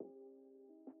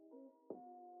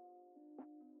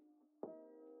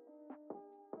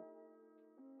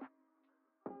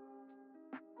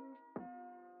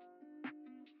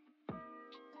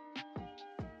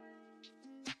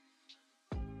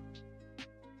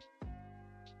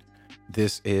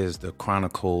This is the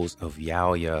Chronicles of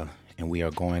Yawya, and we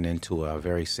are going into a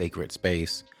very sacred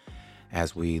space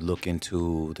as we look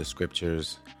into the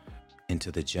scriptures,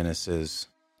 into the Genesis,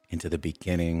 into the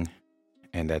beginning,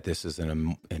 and that this is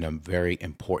in a very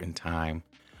important time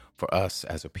for us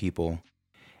as a people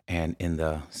and in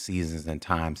the seasons and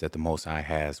times that the Most High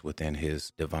has within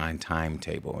his divine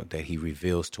timetable that he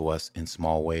reveals to us in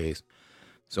small ways.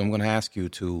 So I'm going to ask you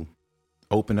to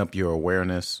open up your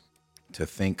awareness, to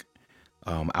think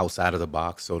outside of the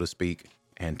box, so to speak,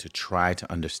 and to try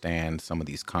to understand some of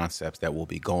these concepts that we'll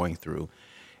be going through,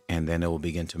 and then it will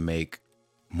begin to make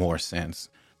more sense.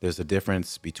 There's a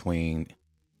difference between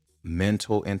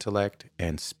mental intellect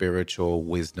and spiritual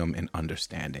wisdom and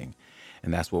understanding.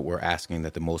 And that's what we're asking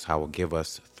that the Most High will give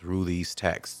us through these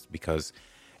texts, because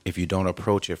if you don't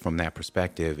approach it from that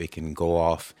perspective, it can go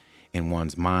off in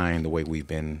one's mind the way we've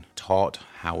been taught,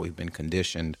 how we've been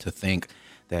conditioned to think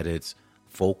that it's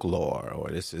folklore or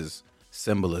this is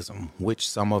symbolism, which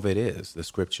some of it is. The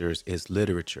scriptures is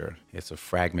literature. It's a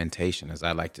fragmentation, as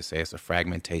I like to say, it's a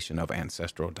fragmentation of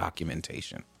ancestral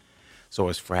documentation. So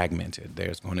it's fragmented.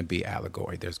 There's going to be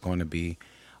allegory. There's going to be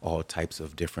all types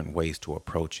of different ways to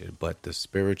approach it. But the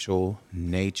spiritual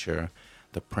nature,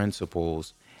 the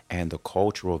principles, and the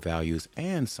cultural values,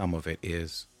 and some of it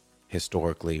is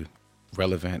historically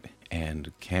relevant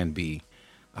and can be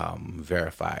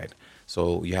verified.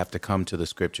 So you have to come to the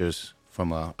scriptures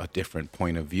from a different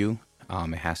point of view.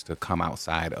 It has to come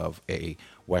outside of a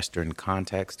Western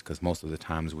context, because most of the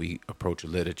times we approach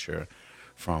literature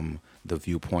from the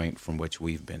viewpoint from which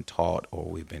we've been taught or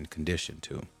we've been conditioned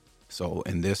to. So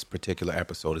in this particular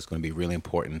episode, it's going to be really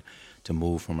important to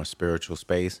move from a spiritual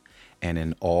space. And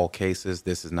in all cases,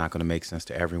 this is not going to make sense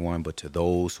to everyone, but to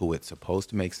those who it's supposed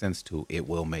to make sense to, it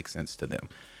will make sense to them.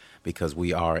 Because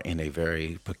we are in a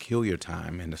very peculiar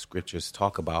time, and the scriptures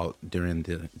talk about during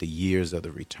the years of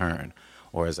the return,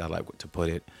 or as I like to put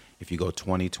it, if you go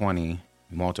 2020,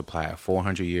 multiply it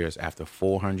 400 years, after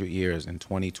 400 years in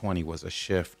 2020 was a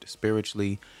shift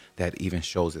spiritually that even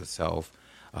shows itself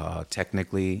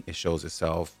technically, it shows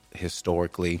itself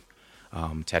historically,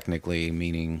 technically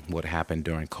meaning what happened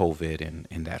during COVID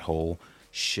and that whole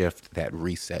shift, that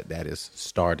reset that is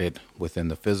started within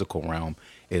the physical realm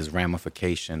is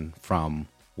ramification from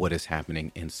what is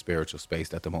happening in spiritual space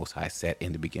that the Most High set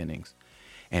in the beginnings.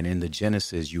 And in the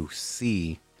Genesis, you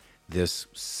see this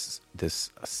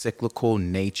cyclical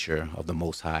nature of the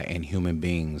Most High and human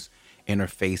beings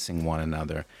interfacing one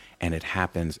another, and it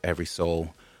happens every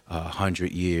so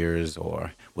 100 years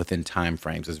or within time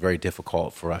frames. It's very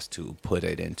difficult for us to put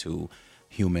it into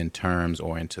human terms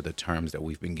or into the terms that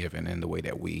we've been given in the way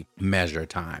that we measure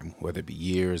time, whether it be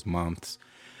years, months.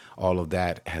 All of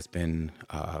that has been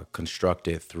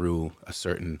constructed through a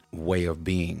certain way of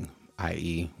being,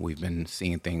 i.e. we've been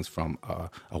seeing things from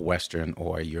a Western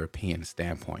or a European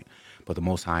standpoint. But the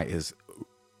Most High is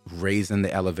raising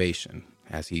the elevation,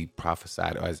 as he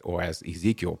prophesied, or as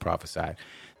Ezekiel prophesied,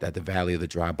 that the valley of the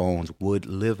dry bones would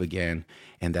live again,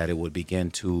 and that it would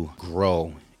begin to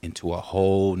grow into a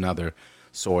whole nother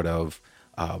sort of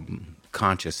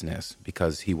consciousness,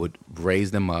 because he would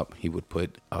raise them up. He would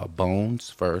put bones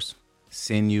first,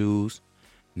 sinews,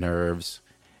 nerves,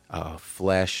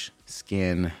 flesh,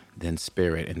 skin, then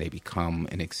spirit, and they become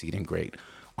an exceeding great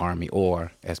army,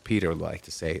 or as Peter would like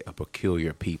to say, a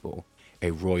peculiar people,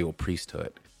 a royal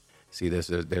priesthood. See,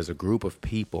 there's a group of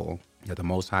people that the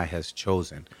Most High has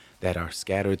chosen that are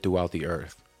scattered throughout the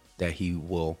earth, that he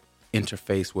will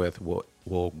interface with,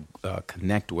 will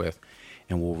connect with,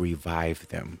 and will revive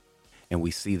them. And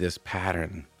we see this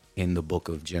pattern in the book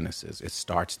of Genesis. It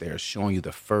starts there, showing you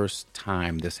the first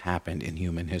time this happened in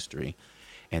human history.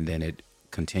 And then it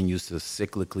continues to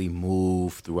cyclically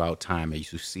move throughout time. And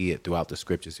you see it throughout the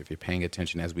scriptures. If you're paying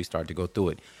attention as we start to go through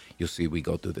it, you'll see we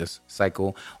go through this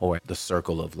cycle, or the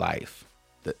circle of life.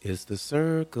 It's the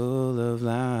circle of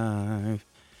life.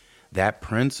 That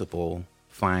principle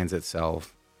finds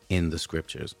itself in the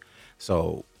scriptures.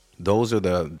 So those are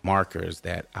the markers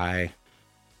that I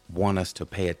want us to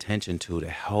pay attention to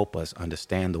help us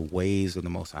understand the ways of the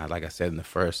Most High. Like I said in the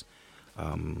first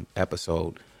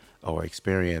episode or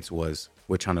experience, was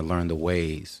we're trying to learn the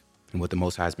ways. And what the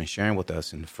Most High has been sharing with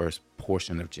us in the first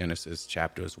portion of Genesis,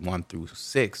 chapters 1 through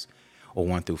 6 or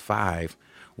 1 through 5,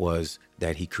 was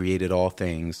that he created all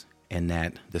things, and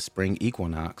that the spring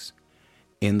equinox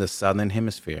in the southern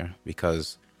hemisphere,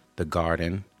 because the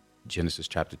garden, Genesis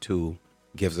chapter 2,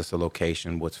 gives us a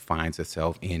location which finds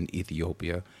itself in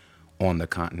Ethiopia on the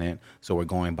continent. So we're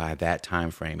going by that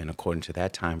time frame. And according to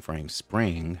that time frame,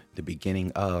 spring, the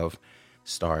beginning of,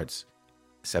 starts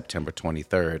September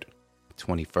 23rd,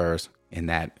 21st, in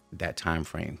that time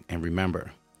frame. And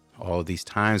remember, all of these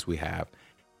times we have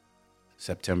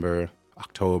September,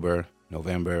 October,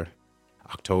 November.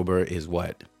 October is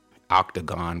what?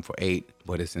 Octagon for 8,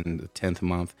 but it's in the 10th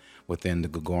month within the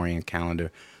Gregorian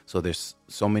calendar. So there's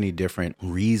so many different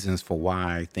reasons for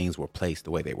why things were placed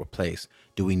the way they were placed.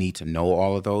 Do we need to know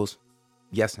all of those?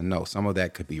 Yes and no. Some of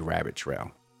that could be rabbit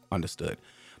trail. Understood.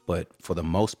 But for the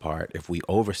most part, if we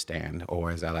overstand,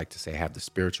 or as I like to say, have the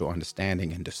spiritual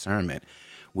understanding and discernment,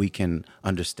 we can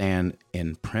understand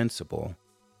in principle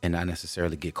and not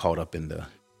necessarily get caught up in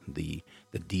the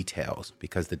details,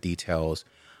 because the details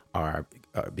are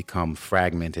become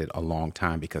fragmented a long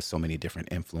time because so many different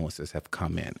influences have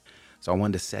come in. So I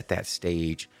wanted to set that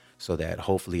stage so that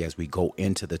hopefully as we go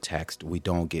into the text, we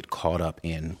don't get caught up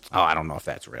in, oh, I don't know if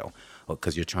that's real,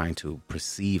 because you're trying to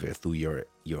perceive it through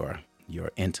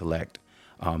your intellect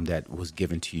that was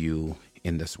given to you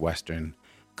in this Western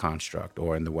construct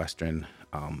or in the Western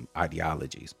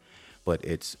ideologies. But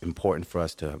it's important for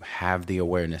us to have the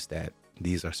awareness that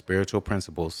these are spiritual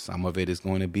principles. Some of it is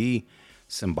going to be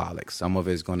symbolic. Some of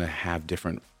it is going to have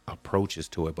different approaches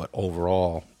to it. But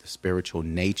overall, the spiritual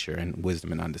nature and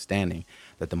wisdom and understanding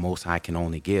that the Most High can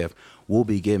only give will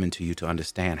be given to you to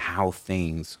understand how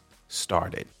things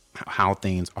started, how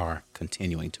things are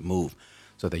continuing to move,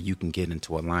 so that you can get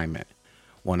into alignment.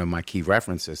 One of my key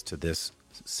references to this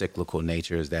cyclical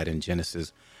nature is that in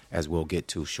Genesis, as we'll get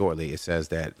to shortly, it says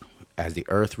that as the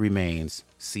earth remains,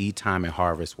 seed time and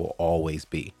harvest will always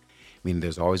be. Meaning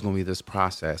there's always going to be this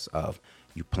process of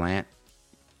you plant,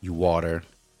 you water,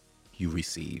 you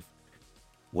receive.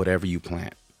 Whatever you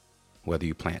plant, whether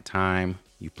you plant time,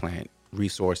 you plant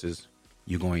resources,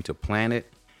 you're going to plant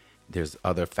it. There's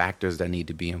other factors that need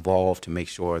to be involved to make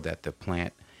sure that the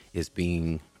plant is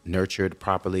being nurtured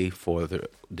properly for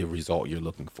the result you're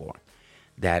looking for.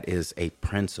 That is a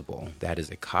principle. That is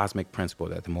a cosmic principle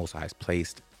that the Most High has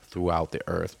placed throughout the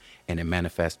earth, and it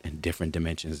manifests in different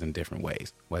dimensions in different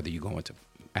ways. Whether you go into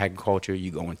agriculture,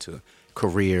 you go into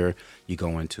career, you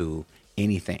go into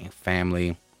anything,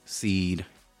 family, seed,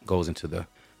 goes into the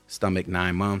stomach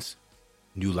 9 months,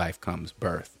 new life comes,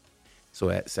 birth. So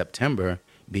at September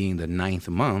being the 9th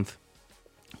month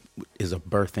is a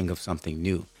birthing of something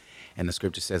new. And the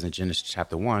scripture says in Genesis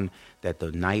chapter 1 that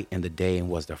the night and the day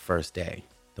was the first day.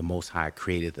 The Most High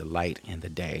created the light and the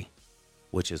day,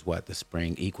 which is what? The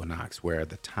spring equinox, where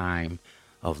the time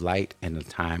of light and the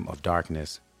time of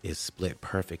darkness is split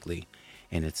perfectly,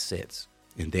 and it sits.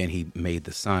 And then he made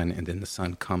the sun, and then the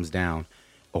sun comes down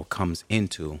or comes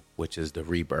into, which is the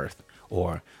rebirth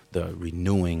or the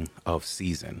renewing of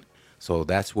season. So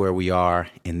that's where we are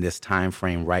in this time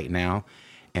frame right now.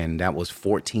 And that was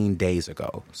 14 days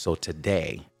ago. So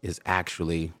today is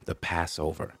actually the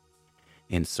Passover.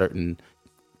 In certain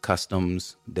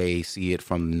customs, they see it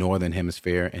from the northern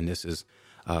hemisphere, and this is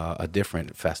a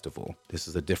different festival. This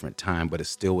is a different time, but it's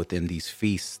still within these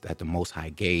feasts that the Most High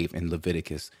gave in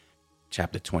Leviticus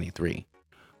chapter 23,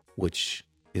 which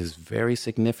is very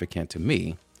significant to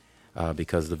me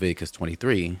because Leviticus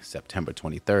 23, September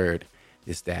 23rd,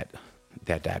 is that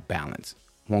balance.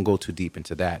 Won't go too deep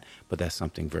into that, but that's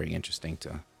something very interesting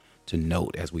to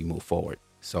note as we move forward.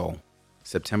 So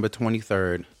September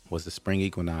 23rd was the spring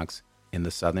equinox in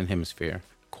the southern hemisphere,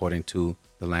 according to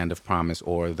the land of promise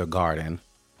or the garden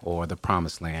or the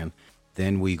promised land.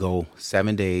 Then we go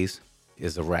 7 days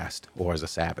is a rest or as a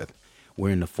Sabbath.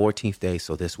 We're in the 14th day,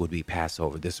 so this would be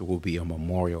Passover. This will be a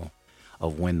memorial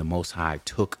of when the Most High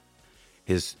took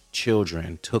his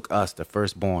children, took us, the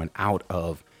firstborn, out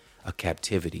of a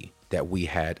captivity that we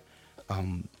had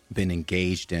been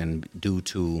engaged in due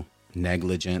to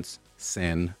negligence,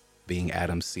 sin, being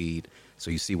Adam's seed. So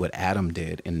you see what Adam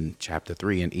did in chapter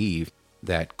 3 and Eve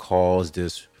that caused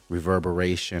this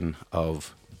reverberation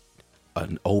of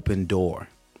an open door.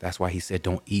 That's why he said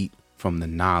don't eat from the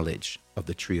knowledge of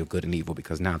the tree of good and evil,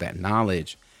 because now that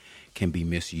knowledge can be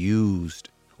misused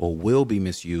or will be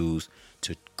misused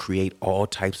to create all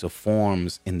types of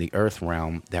forms in the earth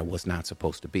realm that was not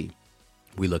supposed to be.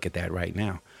 We look at that right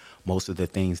now. Most of the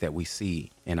things that we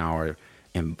see in our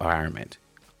environment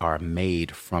are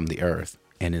made from the earth,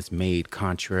 and it's made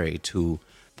contrary to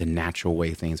the natural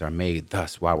way things are made.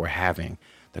 Thus, why we're having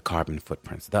the carbon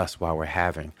footprints. Thus, why we're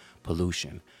having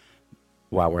pollution,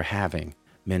 why we're having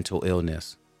mental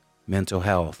illness, mental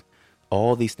health.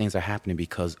 All these things are happening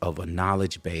because of a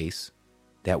knowledge base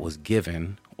that was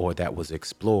given or that was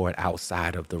explored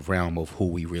outside of the realm of who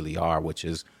we really are, which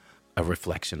is a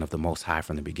reflection of the Most High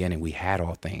from the beginning. We had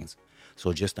all things.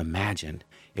 So just imagine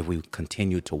if we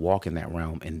continued to walk in that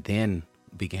realm and then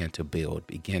began to build,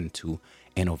 begin to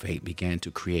innovate, began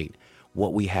to create,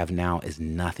 what we have now is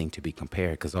nothing to be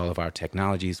compared, because all of our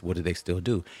technologies, what do they still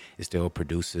do? It still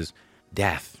produces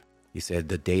death. He said,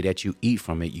 the day that you eat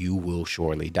from it, you will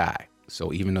surely die.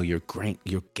 So even though you're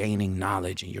gaining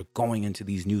knowledge and you're going into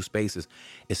these new spaces,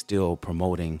 it's still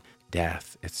promoting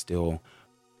death. It's still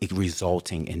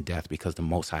resulting in death, because the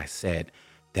Most High said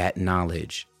that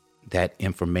knowledge, that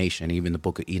information, even the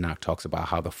book of Enoch talks about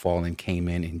how the fallen came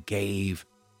in and gave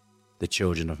the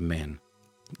children of men,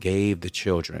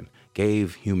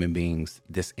 gave human beings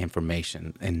this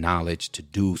information and knowledge to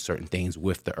do certain things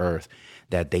with the earth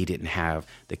that they didn't have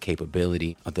the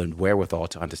capability or the wherewithal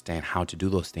to understand how to do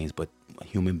those things. But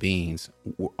human beings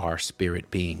are spirit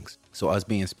beings. So us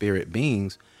being spirit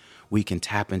beings, we can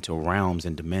tap into realms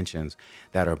and dimensions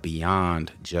that are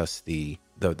beyond just the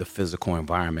physical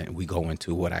environment. We go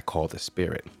into what I call the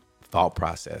spirit thought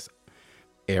process,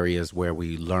 areas where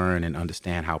we learn and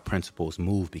understand how principles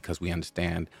move, because we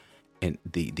understand in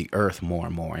the earth more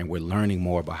and more, and we're learning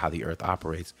more about how the earth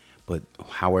operates. But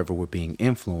however we're being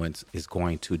influenced is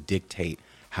going to dictate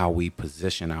how we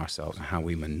position ourselves and how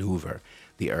we maneuver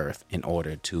the earth in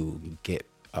order to get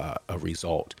a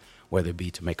result, whether it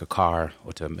be to make a car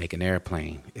or to make an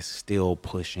airplane. It's still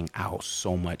pushing out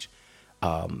so much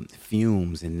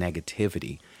fumes and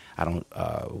negativity. I don't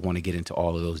want to get into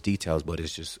all of those details, but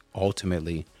it's just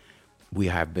ultimately we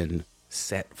have been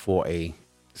set for a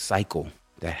cycle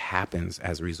that happens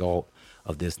as a result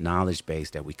of this knowledge base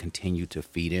that we continue to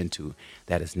feed into,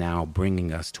 that is now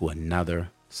bringing us to another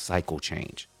cycle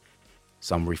change.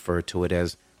 Some refer to it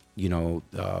as,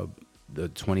 the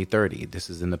 2030. This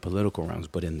is in the political realms,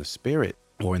 but in the spirit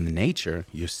or in the nature,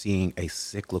 you're seeing a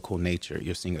cyclical nature.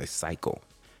 You're seeing a cycle.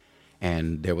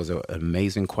 And there was an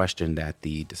amazing question that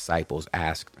the disciples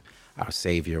asked our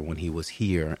Savior when he was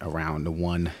here around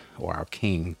our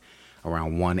King,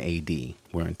 around 1 AD.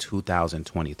 We're in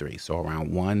 2023. So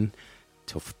around 1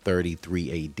 to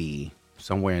 33 AD,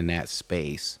 somewhere in that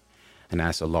space. And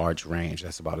that's a large range.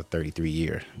 That's about a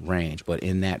 33-year range. But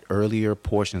in that earlier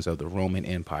portions of the Roman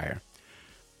Empire,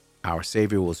 our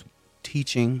Savior was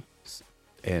teaching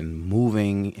and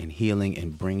moving and healing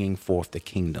and bringing forth the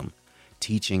kingdom,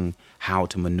 teaching how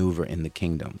to maneuver in the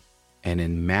kingdom. And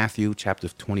in Matthew chapter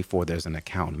 24, there's an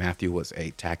account. Matthew was a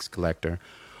tax collector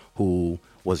who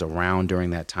was around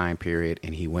during that time period,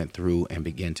 and he went through and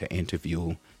began to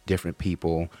interview different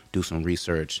people, do some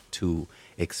research to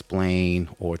explain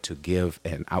or to give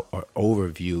an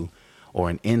overview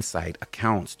or an insight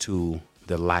accounts to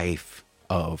the life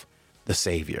of the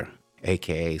Savior,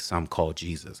 aka some call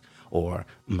Jesus, or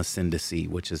Masindisi,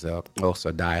 which is also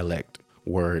a dialect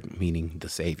word meaning the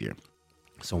Savior.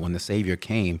 So when the Savior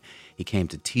came, he came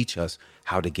to teach us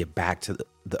how to get back to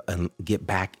get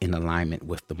back in alignment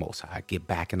with the Most High, get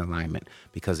back in alignment,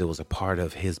 because it was a part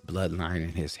of his bloodline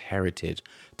and his heritage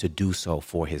to do so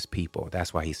for his people.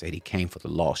 That's why he said he came for the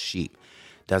lost sheep.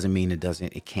 Doesn't mean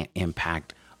it can't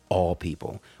impact all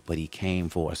people, but he came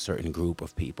for a certain group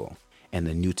of people. And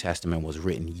the New Testament was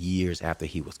written years after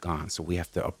he was gone. So we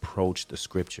have to approach the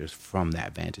scriptures from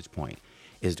that vantage point.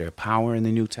 Is there power in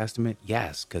the New Testament?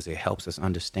 Yes, because it helps us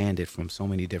understand it from so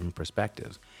many different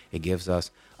perspectives. It gives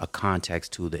us a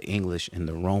context to the English and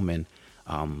the Roman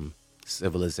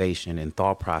civilization and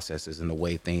thought processes and the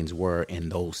way things were in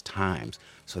those times,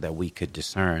 so that we could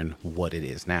discern what it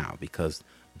is now, because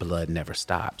blood never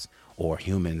stops, or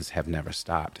humans have never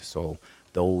stopped. So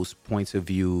those points of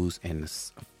views and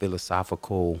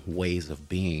philosophical ways of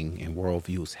being and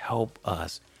worldviews help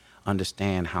us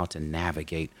understand how to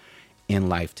navigate in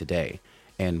life today.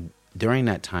 And during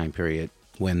that time period,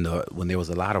 when there was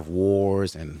a lot of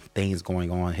wars and things going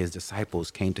on, his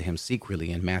disciples came to him secretly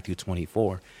in Matthew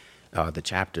 24, the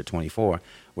chapter 24,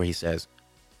 where he says,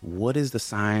 "What is the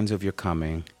signs of your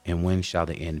coming, and when shall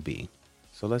the end be?"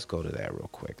 So let's go to that real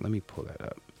quick. Let me pull that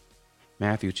up.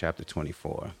 Matthew chapter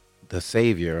 24. The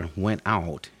Savior went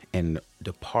out and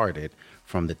departed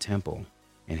from the temple,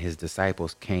 and his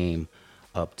disciples came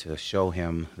up to show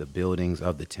him the buildings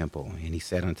of the temple. And he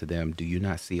said unto them, "Do you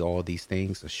not see all these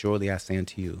things? Surely I say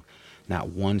unto you,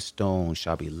 not one stone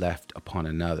shall be left upon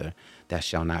another that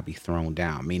shall not be thrown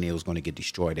down." Meaning it was going to get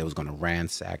destroyed. It was going to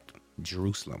ransack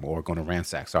Jerusalem, or going to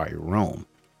ransack, Rome.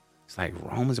 It's like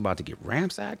Rome is about to get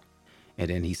ransacked. And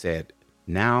then he said,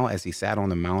 now as he sat on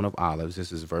the Mount of Olives,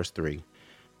 this is verse 3,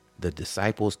 the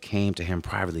disciples came to him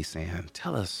privately saying,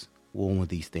 "Tell us, when will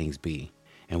these things be?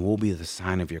 And what will be the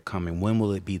sign of your coming? When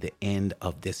will it be the end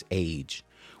of this age?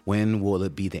 When will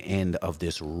it be the end of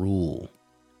this rule?"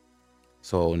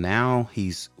 So now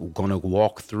he's going to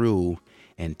walk through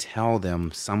and tell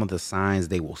them some of the signs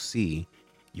they will see.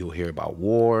 You'll hear about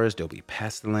wars. There'll be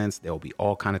pestilence. There'll be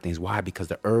all kind of things. Why? Because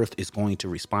the earth is going to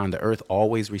respond. The earth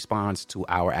always responds to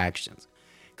our actions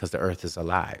because the earth is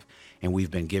alive. And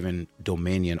we've been given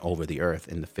dominion over the earth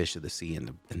and the fish of the sea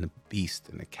and the beast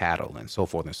and the cattle and so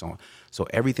forth and so on. So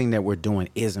everything that we're doing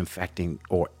is affecting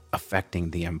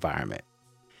the environment.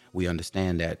 We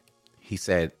understand that he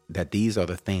said that these are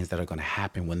the things that are going to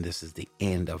happen when this is the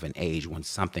end of an age, when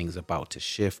something's about to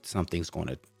shift, something's going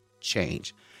to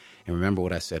change. And remember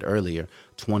what I said earlier,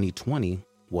 2020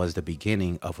 was the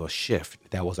beginning of a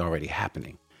shift that was already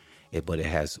happening. But it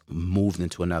has moved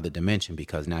into another dimension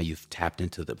because now you've tapped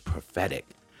into the prophetic,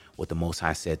 what the Most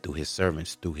High said through his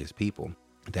servants, through his people,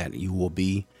 that you will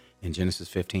be, in Genesis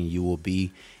 15, you will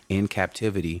be in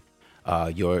captivity.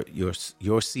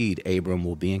 Your seed, Abram,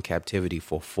 will be in captivity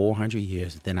for 400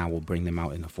 years. Then I will bring them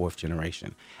out in the fourth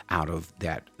generation out of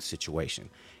that situation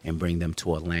and bring them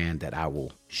to a land that I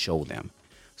will show them.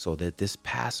 So that this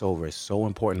Passover is so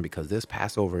important because this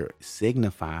Passover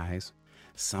signifies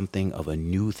something of a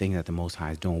new thing that the Most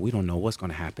High is doing. We don't know what's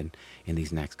going to happen in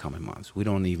these next coming months. We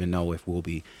don't even know if we'll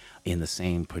be in the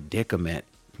same predicament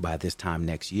by this time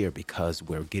next year because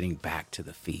we're getting back to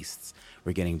the feasts.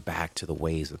 We're getting back to the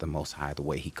ways of the Most High, the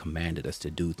way he commanded us to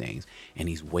do things. And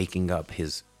he's waking up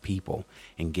his people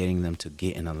and getting them to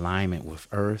get in alignment with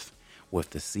earth,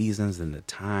 with the seasons and the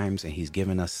times. And he's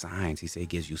given us signs. He said he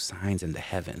gives you signs in the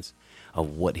heavens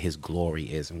of what his glory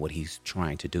is and what he's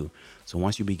trying to do. So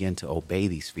once you begin to obey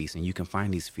these feasts, and you can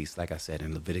find these feasts, like I said,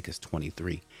 in Leviticus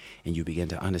 23, and you begin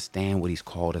to understand what he's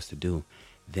called us to do,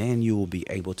 then you will be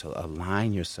able to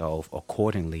align yourself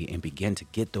accordingly and begin to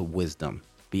get the wisdom,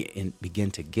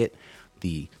 begin to get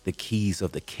the keys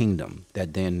of the kingdom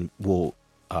that then will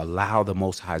allow the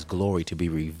Most High's glory to be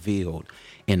revealed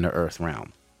in the earth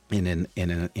realm and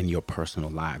in your personal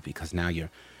life, because now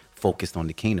you're focused on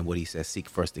the kingdom. What he says, seek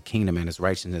first the kingdom and his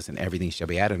righteousness, and everything shall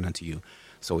be added unto you.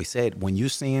 So he said, when you're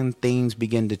seeing things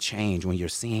begin to change, when you're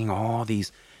seeing all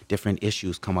these different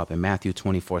issues come up, in Matthew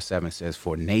 24:7 says,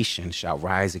 for nation shall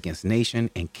rise against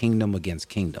nation and kingdom against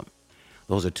kingdom.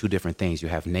 Those are two different things. You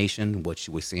have nation, which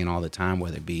we're seeing all the time,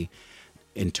 whether it be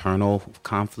internal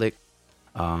conflict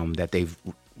that they've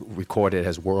recorded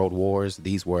as world wars.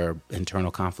 These were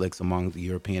internal conflicts among the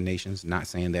European nations. Not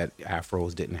saying that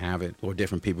Afros didn't have it or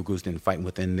different people groups didn't fight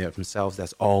within themselves.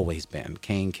 That's always been.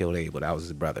 Cain killed Abel. That was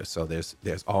his brother. So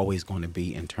there's always going to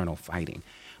be internal fighting.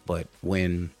 But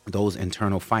when those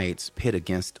internal fights pit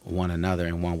against one another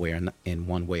in one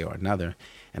way or another,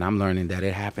 and I'm learning that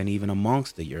it happened even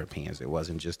amongst the Europeans. It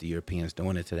wasn't just the Europeans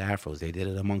doing it to the Afros. They did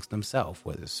it amongst themselves,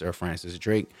 whether it's Sir Francis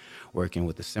Drake working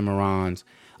with the Cimarrons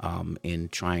in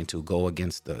trying to go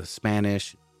against the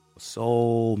Spanish.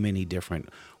 So many different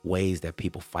ways that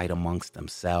people fight amongst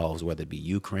themselves, whether it be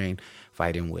Ukraine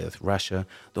fighting with Russia.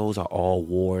 Those are all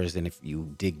wars. And if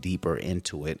you dig deeper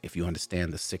into it, if you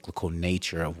understand the cyclical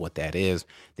nature of what that is,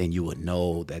 then you would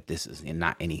know that this is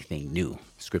not anything new.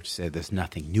 Scripture said there's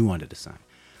nothing new under the sun.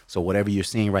 So whatever you're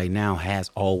seeing right now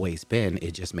has always been,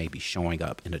 it just may be showing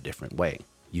up in a different way.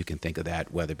 You can think of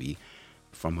that whether it be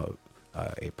from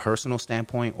a personal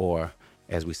standpoint or,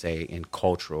 as we say, in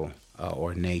cultural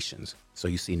or nations. So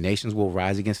you see nations will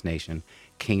rise against nation,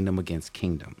 kingdom against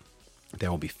kingdom. There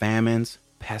will be famines,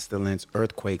 pestilence,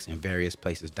 earthquakes in various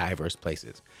places, diverse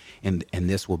places. And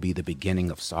this will be the beginning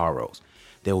of sorrows.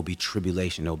 There will be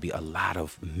tribulation. There will be a lot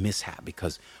of mishap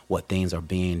because things are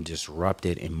being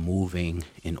disrupted and moving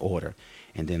in order.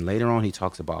 And then later on, he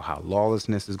talks about how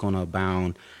lawlessness is going to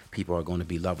abound. People are going to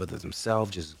be lovers of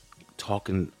themselves, just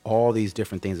talking all these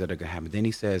different things that are going to happen. Then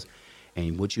he says,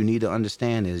 and what you need to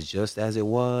understand is just as it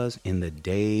was in the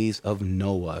days of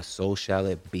Noah, so shall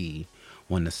it be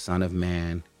when the Son of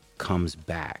Man comes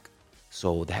back.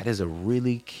 So that is a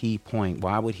really key point.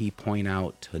 Why would he point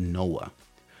out to Noah?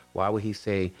 Why would he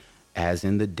say, as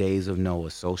in the days of Noah,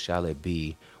 so shall it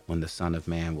be when the Son of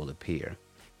Man will appear?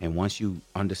 And once you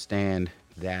understand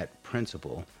that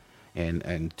principle,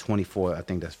 and 24, I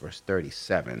think that's verse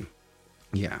 37.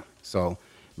 Yeah. So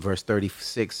verse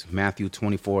 36, Matthew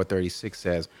 24:36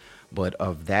 says, but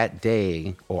of that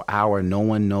day or hour no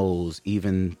one knows,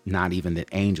 not even the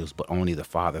angels, but only the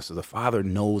Father. So the Father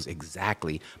knows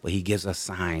exactly, but he gives us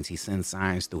signs. He sends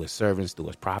signs through his servants, through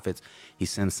his prophets. He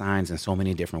sends signs in so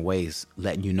many different ways,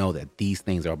 letting you know that these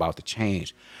things are about to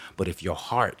change. But if your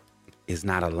heart is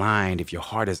not aligned, if your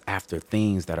heart is after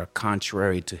things that are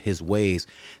contrary to his ways,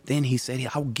 then he said,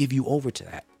 I'll give you over to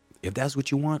that. If that's what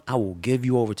you want, I will give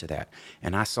you over to that.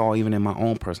 And I saw even in my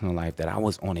own personal life that I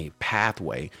was on a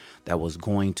pathway that was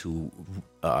going to,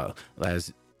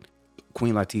 as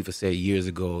Queen Latifah said years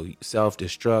ago,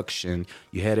 self-destruction.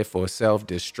 You headed for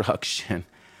self-destruction.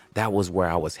 that was where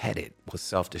I was headed, was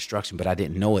self-destruction. But I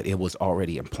didn't know it. It was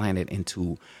already implanted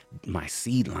into my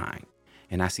seed line.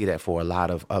 And I see that for a lot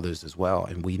of others as well.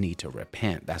 And we need to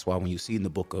repent. That's why when you see in the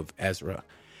book of Ezra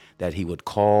that he would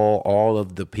call all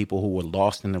of the people who were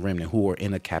lost in the remnant, who were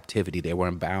in a captivity, they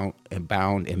were bound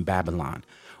in Babylon,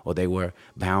 or they were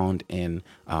bound in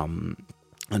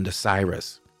under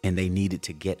Cyrus, and they needed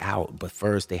to get out. But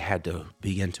first they had to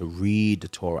begin to read the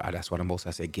Torah. That's what the Most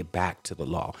High said, get back to the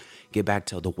law, get back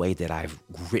to the way that I've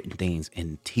written things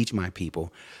and teach my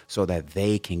people so that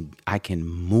I can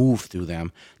move through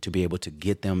them to be able to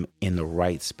get them in the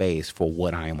right space for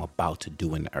what I am about to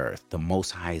do in the earth. The Most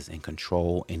High is in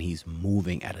control, and he's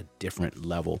moving at a different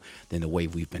level than the way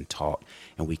we've been taught.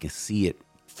 And we can see it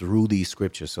through these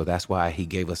scriptures. So that's why he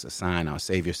gave us a sign. Our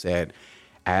Savior said,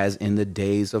 as in the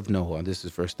days of Noah, this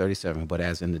is verse 37, but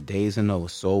as in the days of Noah,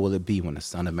 so will it be when the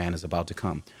Son of Man is about to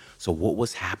come. So what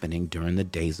was happening during the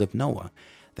days of Noah?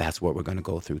 That's what we're going to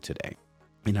go through today.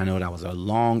 And I know that was a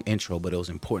long intro, but it was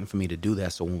important for me to do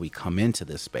that so when we come into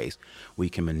this space, we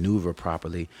can maneuver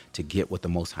properly to get what the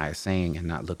Most High is saying and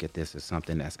not look at this as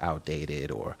something that's outdated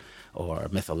or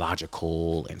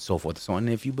mythological and so forth. So, and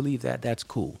if you believe that, that's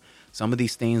cool. Some of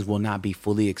these things will not be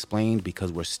fully explained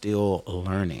because we're still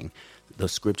learning. The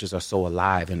scriptures are so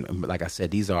alive. And like I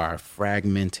said, these are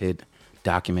fragmented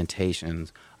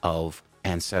documentations of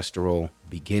ancestral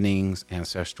beginnings,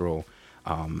 ancestral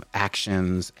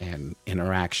actions and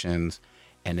interactions.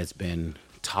 And it's been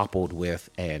toppled with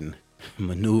and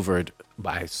maneuvered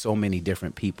by so many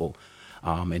different people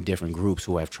in different groups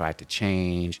who have tried to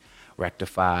change,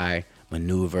 rectify,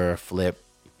 maneuver, flip,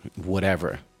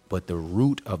 whatever. But the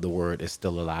root of the word is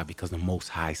still alive because the Most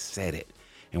High said it.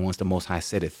 And once the Most High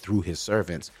said it through his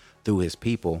servants, through his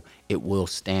people, it will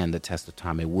stand the test of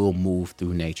time. It will move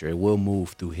through nature. It will move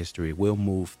through history. It will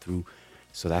move through.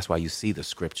 So that's why you see the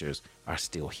scriptures are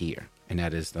still here. And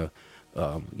that is the,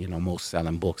 most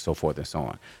selling book, so forth and so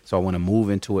on. So I want to move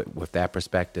into it with that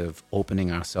perspective,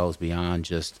 opening ourselves beyond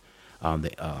just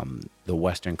the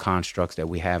Western constructs that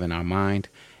we have in our mind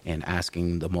and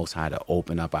asking the Most High to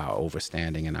open up our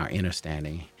overstanding and our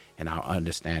understanding and our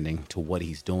understanding to what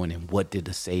he's doing and what did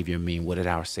the Savior mean? What did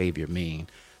our Savior mean?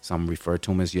 Some refer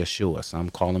to him as Yeshua. Some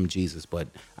call him Jesus, but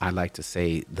I like to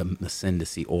say the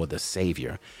Messendacy or the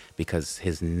Savior because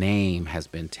his name has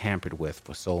been tampered with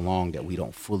for so long that we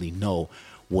don't fully know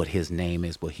what his name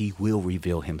is, but he will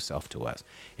reveal himself to us.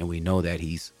 And we know that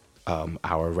he's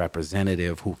our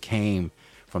representative who came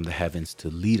from the heavens to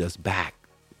lead us back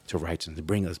to righteousness, to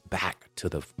bring us back to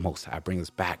the Most High, bring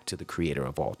us back to the Creator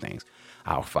of all things,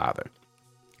 our Father.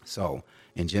 So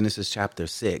in Genesis chapter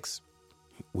 6,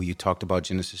 we talked about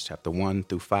Genesis chapter 1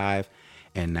 through 5,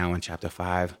 and now in chapter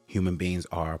 5, human beings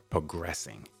are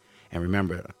progressing. And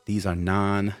remember, these are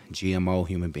non-GMO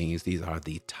human beings. These are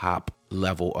the top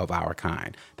level of our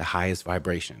kind, the highest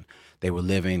vibration. They were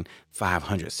living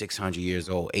 500, 600 years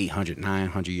old, 800,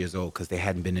 900 years old because they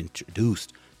hadn't been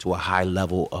introduced to a high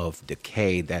level of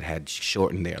decay that had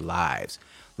shortened their lives,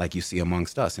 like you see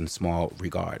amongst us in small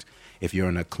regards. If you're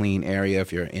in a clean area,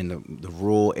 if you're in the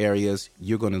rural areas,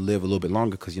 you're going to live a little bit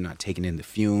longer because you're not taking in the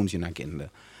fumes, you're not getting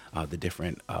the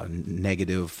different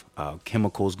negative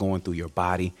chemicals going through your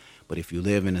body. But if you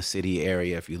live in a city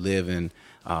area, if you live in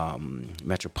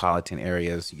metropolitan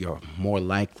areas, you're more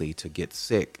likely to get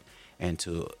sick and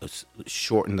to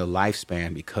shorten the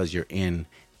lifespan because you're in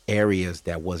areas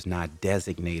that was not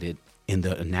designated in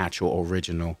the natural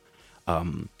original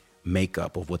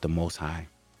makeup of what the Most High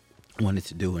wanted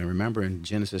to do. And remember in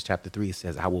Genesis chapter 3, it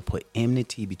says, I will put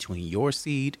enmity between your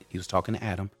seed, he was talking to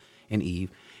Adam and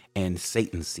Eve, and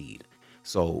Satan's seed.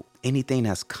 So anything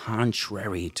that's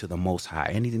contrary to the Most High,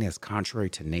 anything that's contrary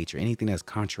to nature, anything that's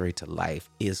contrary to life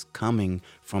is coming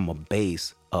from a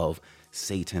base of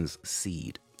Satan's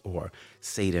seed or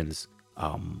Satan's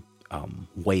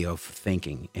way of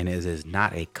thinking. And it is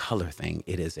not a color thing.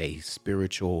 It is a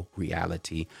spiritual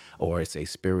reality, or it's a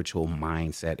spiritual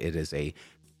mindset. It is a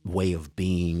way of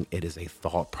being. It is a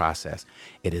thought process.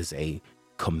 It is a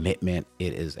commitment.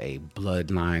 It is a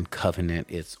bloodline covenant.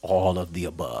 It's all of the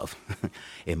above.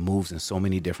 It moves in so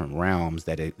many different realms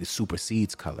that it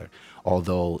supersedes color.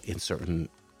 Although in certain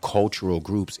cultural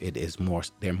groups,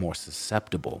 they're more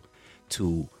susceptible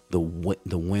to the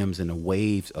whims and the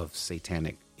waves of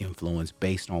satanic influence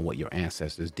based on what your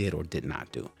ancestors did or did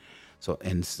not do. So,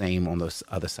 and same on the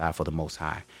other side for the Most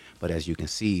High. But as you can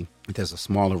see, there's a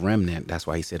smaller remnant. That's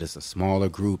why he said it's a smaller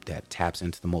group that taps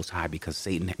into the Most High, because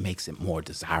Satan makes it more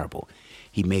desirable.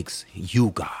 He makes you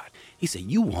God. He said,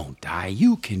 you won't die.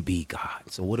 You can be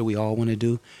God. So what do we all want to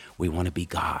do? We want to be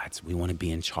gods. We want to be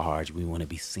in charge. We want to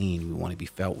be seen. We want to be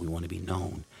felt. We want to be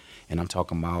known. And I'm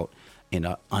talking about in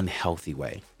an unhealthy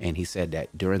way. And he said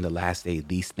that during the last day,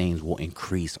 these things will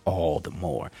increase all the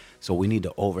more. So we need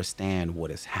to understand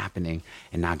what is happening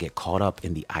and not get caught up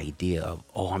in the idea of,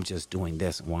 oh, I'm just doing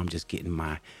this, or I'm just getting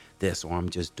my this, or I'm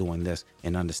just doing this,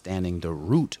 and understanding the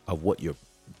root of what you're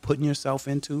putting yourself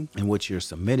into and what you're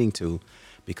submitting to,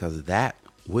 because that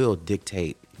will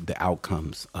dictate the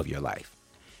outcomes of your life.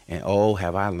 And oh,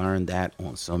 have I learned that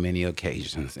on so many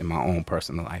occasions in my own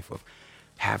personal life of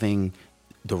having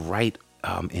the right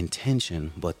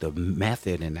intention, but the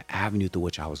method and the avenue through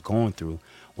which I was going through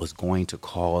was going to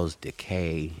cause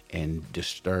decay and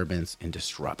disturbance and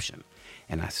disruption.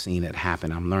 And I've seen it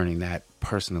happen. I'm learning that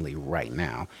personally right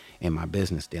now in my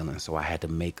business dealings. So I had to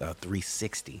make a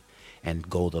 360 and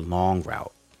go the long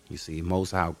route. You see,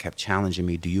 Most High kept challenging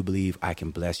me. Do you believe I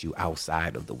can bless you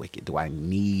outside of the wicked?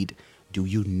 Do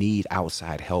you need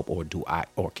outside help,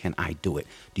 or can I do it?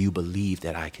 Do you believe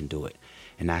that I can do it?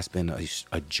 And that's been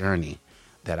a journey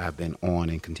that I've been on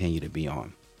and continue to be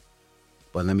on.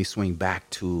 But let me swing back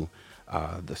to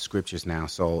the scriptures now.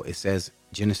 So it says,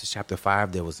 Genesis chapter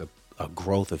 5, there was a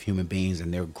growth of human beings,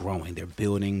 and they're growing. They're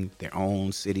building their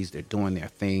own cities. They're doing their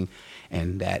thing.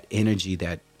 And that energy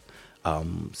that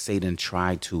Satan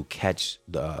tried to catch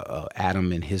the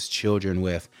Adam and his children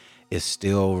with is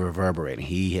still reverberating.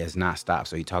 He has not stopped.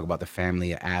 So you talk about the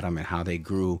family of Adam and how they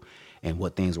grew and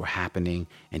what things were happening.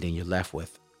 And then you're left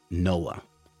with Noah.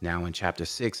 Now in chapter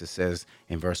 6, it says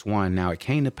in verse 1, now it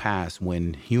came to pass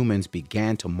when humans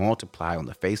began to multiply on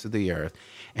the face of the earth,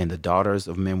 and the daughters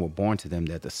of men were born to them,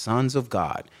 that the sons of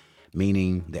God,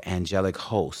 meaning the angelic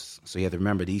hosts. So you have to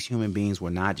remember, these human beings were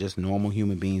not just normal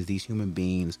human beings. These human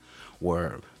beings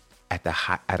were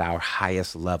at our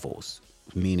highest levels,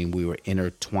 meaning we were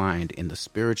intertwined in the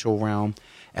spiritual realm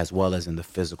as well as in the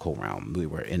physical realm. We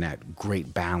were in that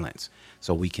great balance,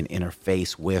 so we can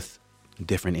interface with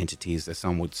different entities that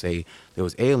some would say there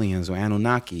was aliens or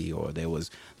Anunnaki, or there was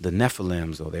the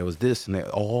Nephilims, or there was this and that.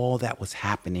 All that was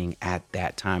happening at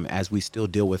that time, as we still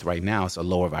deal with right now. It's a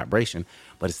lower vibration,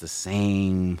 but it's the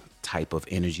same type of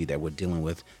energy that we're dealing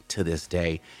with to this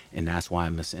day. And that's why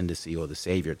Nexodus, or the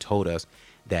Savior, told us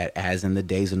that as in the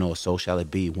days of Noah, so shall it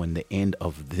be when the end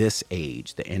of this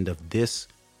age, the end of this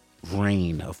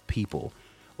reign of people,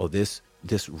 or this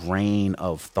reign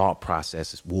of thought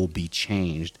processes will be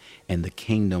changed, and the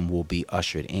kingdom will be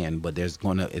ushered in. But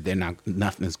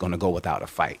nothing's gonna go without a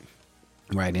fight,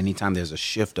 right? Anytime there's a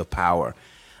shift of power,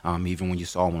 even when you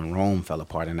saw when Rome fell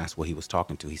apart, and that's what he was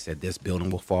talking to. He said this building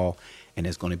will fall, and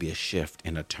there's going to be a shift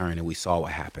and a turn, and we saw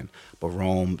what happened. But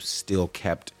Rome still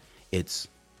kept its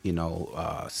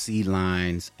seed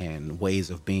lines and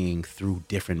ways of being through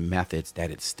different methods,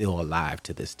 that it's still alive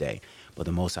to this day. But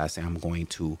the Most High say, I'm going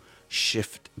to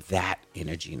shift that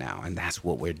energy now. And that's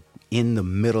what we're in the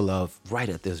middle of right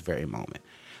at this very moment.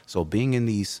 So being in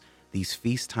these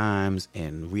feast times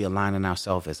and realigning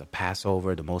ourselves as a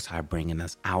Passover, the Most High bringing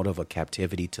us out of a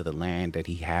captivity to the land that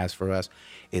he has for us,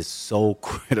 is so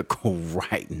critical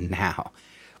right now,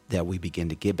 that we begin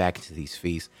to get back into these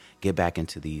feasts, get back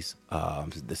into these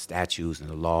the statutes and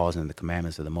the laws and the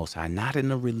commandments of the Most High, not in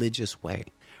a religious way,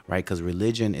 right? Because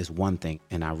religion is one thing.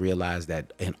 And I realize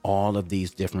that in all of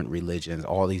these different religions,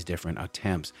 all these different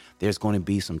attempts, there's going to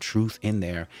be some truth in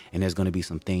there, and there's going to be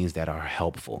some things that are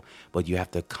helpful. But you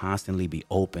have to constantly be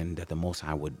open that the Most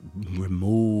High would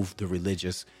remove the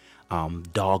religious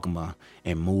dogma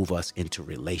and move us into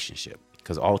relationship.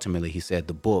 Because ultimately, he said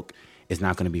the book is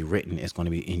not going to be written, it's going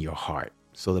to be in your heart.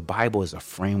 So the Bible is a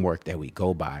framework that we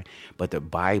go by, but the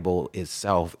Bible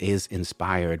itself is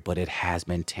inspired, but it has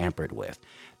been tampered with.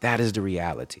 That is the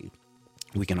reality.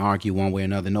 We can argue one way or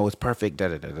another. No, it's perfect. Da,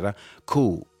 da, da, da, da.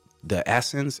 Cool. The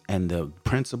essence and the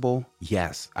principle,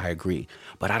 yes, I agree.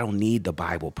 But I don't need the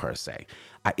Bible per se.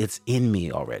 It's in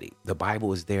me already. The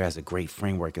Bible is there as a great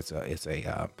framework. It's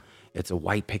a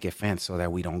white picket fence so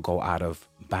that we don't go out of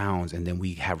bounds. And then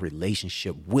we have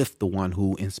relationship with the one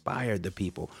who inspired the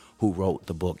people who wrote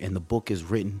the book. And the book is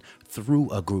written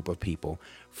through a group of people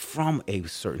from a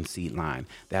certain seed line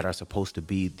that are supposed to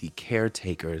be the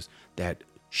caretakers that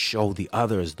show the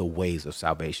others the ways of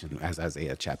salvation, as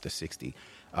Isaiah chapter 60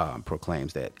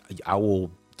 proclaims, that I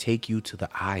will take you to the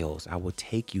isles. I will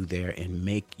take you there and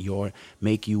make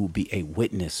you be a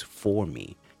witness for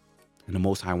me. And the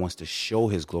Most High wants to show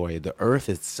his glory. The earth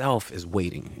itself is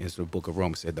waiting. As the book of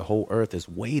Romans said, the whole earth is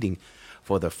waiting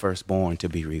for the firstborn to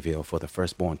be revealed, for the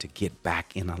firstborn to get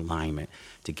back in alignment,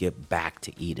 to get back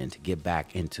to Eden, to get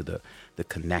back into the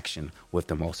connection with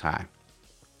the Most High.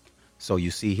 So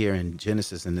you see here in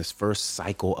Genesis, in this first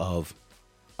cycle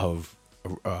of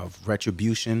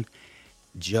retribution,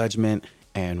 judgment,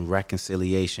 and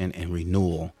reconciliation and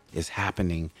renewal, is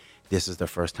happening. This is the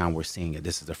first time we're seeing it.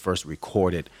 This is the first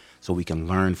recorded, so we can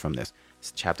learn from this.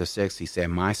 Chapter 6, he said,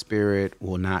 my spirit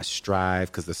will not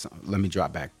strive, because let me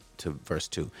drop back to verse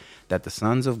 2, that the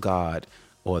sons of God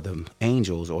or the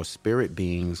angels or spirit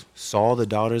beings saw the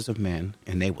daughters of men,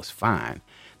 and they was fine.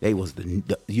 They was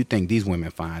you think these women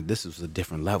fine. This was a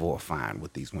different level of fine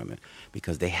with these women,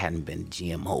 because they hadn't been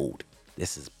GMO'd.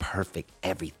 This is perfect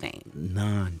everything,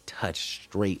 non-touched,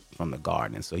 straight from the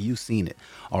garden. So you've seen it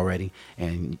already,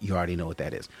 and you already know what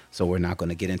that is. So we're not going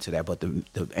to get into that. But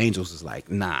the angels is like,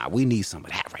 nah, we need some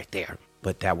of that right there.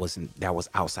 But that was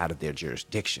outside of their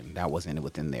jurisdiction. That wasn't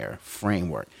within their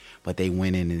framework. But they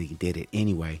went in and they did it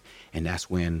anyway. And that's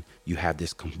when you have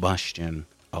this combustion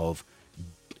of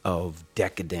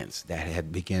decadence that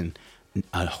had begun,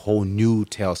 a whole new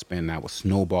tailspin that was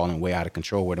snowballing way out of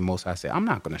control, where the Most High said, I'm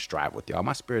not going to strive with y'all.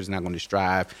 My spirit is not going to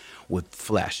strive with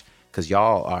flesh, because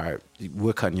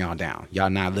we're cutting y'all down. Y'all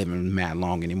not living mad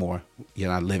long anymore. You're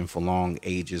not living for long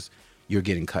ages. You're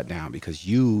getting cut down because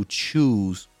you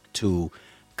choose to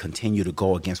continue to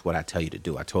go against what I tell you to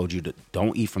do. I told you to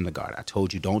don't eat from the garden. I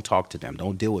told you don't talk to them.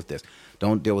 Don't deal with this.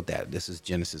 Don't deal with that. This is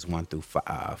Genesis 1 through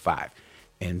 5.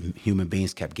 And human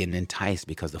beings kept getting enticed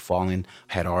because the fallen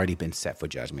had already been set for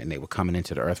judgment. And they were coming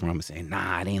into the earth realm and saying,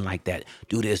 nah, it ain't like that.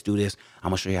 Do this, do this.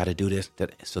 I'm going to show you how to do this.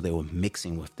 So they were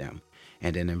mixing with them.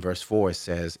 And then in verse 4, it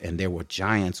says, and there were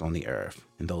giants on the earth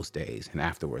in those days and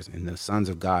afterwards. And the sons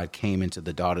of God came into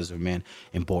the daughters of men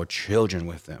and bore children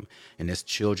with them. And these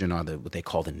children are what they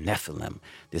call the Nephilim.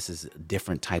 This is a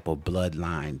different type of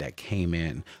bloodline that came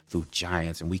in through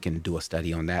giants. And we can do a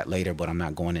study on that later, but I'm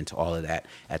not going into all of that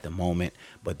at the moment.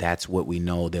 But that's what we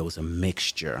know. There was a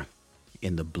mixture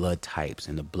in the blood types,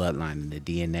 in the bloodline, in the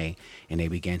DNA, and they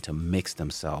began to mix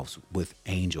themselves with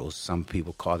angels. Some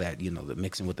people call that, the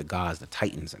mixing with the gods, the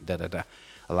titans, and da-da-da.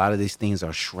 A lot of these things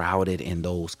are shrouded in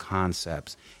those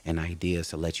concepts and ideas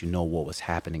to let you know what was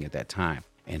happening at that time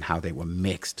and how they were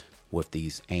mixed with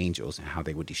these angels and how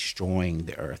they were destroying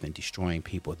the earth and destroying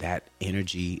people. That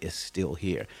energy is still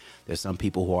here. There's some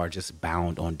people who are just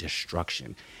bound on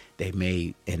destruction. They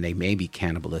may be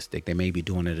cannibalistic. They may be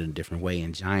doing it in a different way.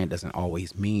 And giant doesn't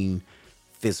always mean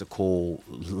physical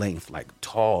length, like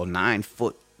tall,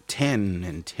 9'10"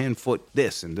 and 10 foot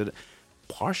this and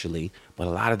partially, but a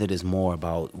lot of it is more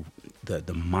about the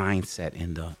mindset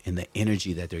and the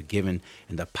energy that they're given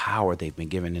and the power they've been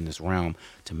given in this realm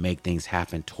to make things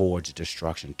happen towards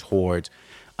destruction, towards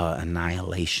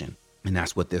annihilation. And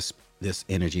that's what this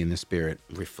energy and the spirit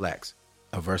reflects.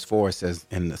 Verse 4 says,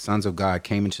 and the sons of God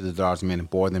came into the daughters of men and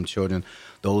bore them children.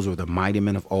 Those were the mighty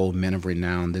men of old, men of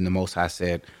renown. Then the Most High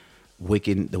said,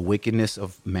 the wickedness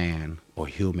of man or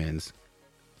humans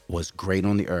was great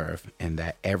on the earth, and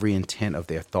that every intent of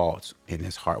their thoughts in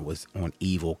his heart was on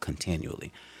evil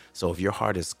continually. So if your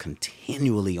heart is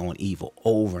continually on evil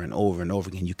over and over and over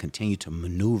again, you continue to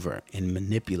maneuver and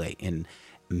manipulate and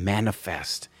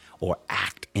manifest or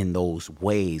act in those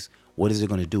ways. What is it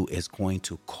going to do? It's going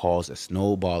to cause a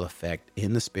snowball effect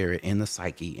in the spirit, in the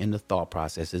psyche, in the thought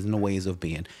processes, in the ways of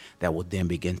being that will then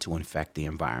begin to infect the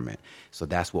environment. So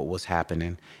that's what was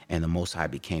happening. And the Most High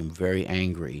became very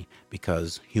angry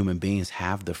because human beings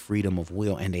have the freedom of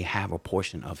will and they have a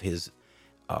portion of his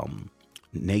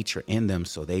nature in them.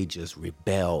 So they just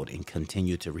rebelled and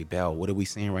continue to rebel. What are we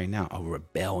seeing right now? A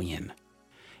rebellion.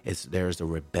 There's a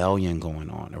rebellion going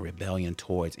on, a rebellion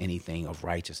towards anything of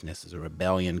righteousness. There's a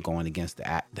rebellion going against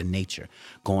the nature,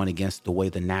 going against the way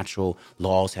the natural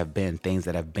laws have been, things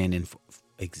that have been in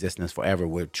existence forever.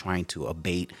 We're trying to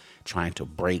abate, trying to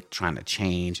break, trying to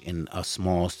change in a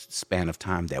small span of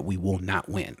time that we will not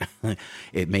win.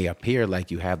 It may appear like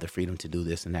you have the freedom to do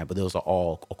this and that, but those are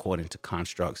all according to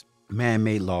constructs,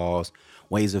 man-made laws,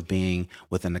 ways of being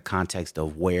within the context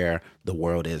of where the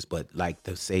world is. But like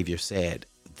the Savior said,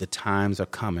 the times are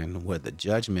coming where the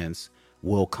judgments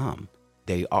will come.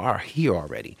 They are here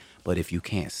already. But if you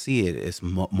can't see it, it's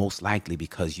most likely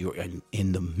because you're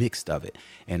in the midst of it.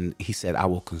 And he said, I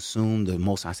will consume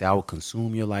I will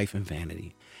consume your life in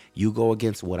vanity. You go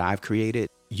against what I've created,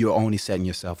 you're only setting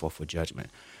yourself up for judgment.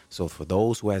 So for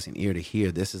those who has an ear to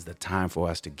hear, this is the time for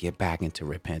us to get back into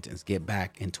repentance, get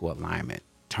back into alignment.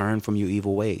 Turn from your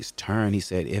evil ways. Turn, he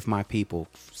said, if my people,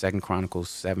 2 Chronicles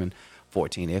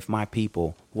 7:14, if my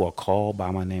people who are called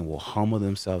by my name will humble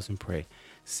themselves and pray,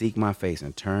 seek my face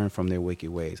and turn from their wicked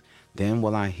ways, then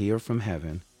will I hear from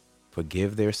heaven,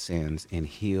 forgive their sins, and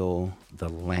heal the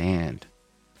land.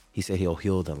 He said he'll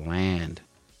heal the land,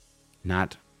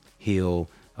 not heal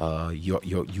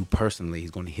you personally.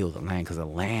 He's going to heal the land because the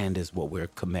land is what we're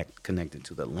connected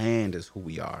to. The land is who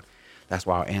we are. That's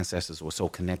why our ancestors were so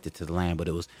connected to the land. But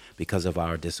it was because of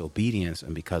our disobedience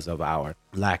and because of our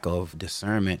lack of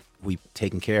discernment, we've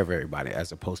taken care of everybody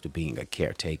as opposed to being a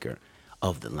caretaker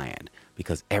of the land,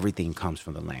 because everything comes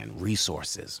from the land.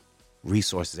 Resources.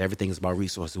 Everything is about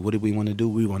resources. What do we want to do?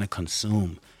 We want to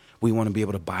consume. We want to be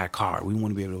able to buy a car. We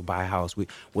want to be able to buy a house.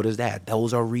 What is that?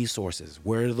 Those are resources.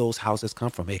 Where do those houses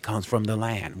come from? It comes from the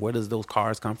land. Where does those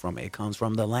cars come from? It comes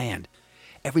from the land.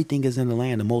 Everything is in the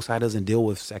land. The Most High doesn't deal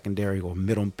with secondary or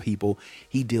middle people.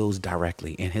 He deals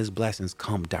directly, and his blessings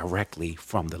come directly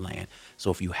from the land.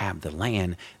 So if you have the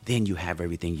land, then you have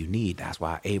everything you need. That's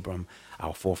why Abram,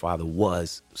 our forefather,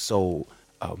 was so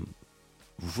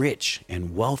rich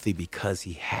and wealthy, because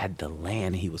he had the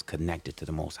land and he was connected to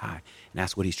the Most High. And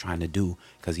that's what he's trying to do,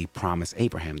 because he promised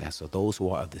Abraham that. So those who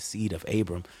are of the seed of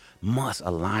Abram must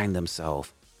align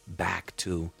themselves back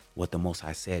to what the Most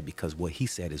High said, because what he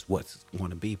said is what's going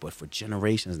to be. But for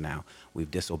generations now, we've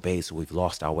disobeyed, so we've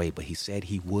lost our way. But he said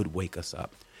he would wake us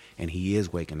up, and he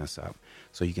is waking us up.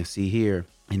 So you can see here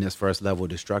in this first level of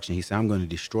destruction, he said, I'm going to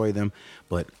destroy them,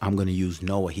 but I'm going to use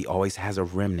Noah. He always has a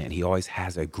remnant. He always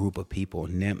has a group of people.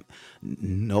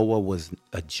 Noah was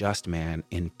a just man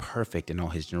and perfect in all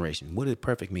his generation. What did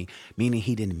perfect mean? Meaning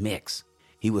he didn't mix.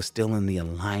 He was still in the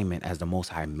alignment as the Most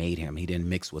High made him. He didn't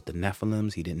mix with the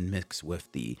Nephilims. He didn't mix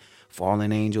with the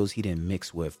fallen angels. He didn't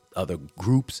mix with other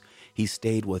groups. He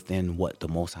stayed within what the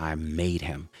Most High made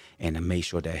him, and to make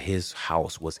sure that his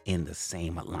house was in the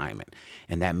same alignment.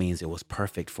 And that means it was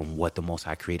perfect from what the Most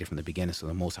High created from the beginning, so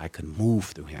the Most High could move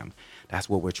through him. That's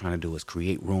what we're trying to do, is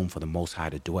create room for the Most High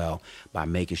to dwell by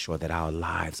making sure that our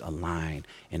lives align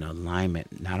in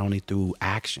alignment, not only through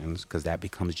actions, because that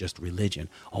becomes just religion.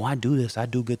 Oh, I do this, I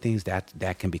do good things.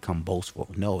 That can become boastful.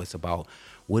 No, it's about,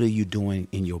 what are you doing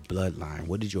in your bloodline?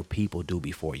 What did your people do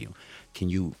before you? Can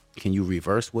you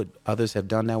reverse what others have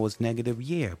done that was negative?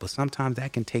 Yeah, but sometimes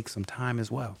that can take some time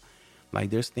as well. Like,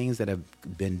 there's things that have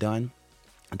been done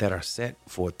that are set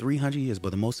for 300 years,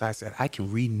 but the Most High said, I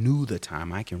can renew the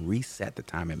time. I can reset the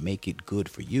time and make it good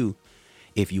for you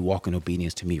if you walk in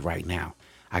obedience to me right now.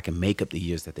 I can make up the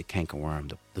years that the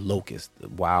cankerworm, the locust, the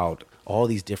wild, all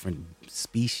these different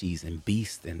species and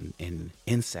beasts and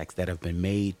insects that have been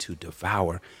made to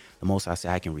devour. The Most High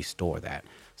said, I can restore that.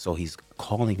 So he's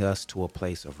calling us to a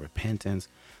place of repentance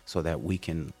so that we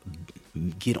can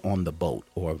get on the boat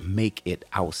or make it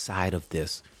outside of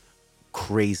this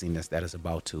craziness that is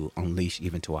about to unleash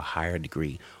even to a higher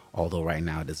degree. Although right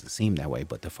now it doesn't seem that way,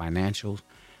 but the financial,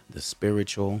 the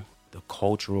spiritual, the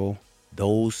cultural,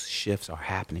 those shifts are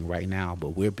happening right now, but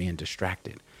we're being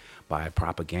distracted by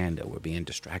propaganda. We're being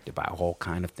distracted by all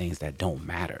kind of things that don't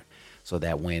matter, so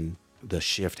that when the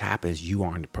shift happens, you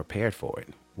aren't prepared for it.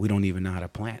 We don't even know how to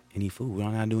plant any food. We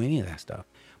don't know how to do any of that stuff.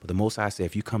 But the Most High said,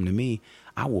 if you come to me,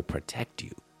 I will protect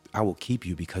you. I will keep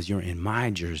you because you're in my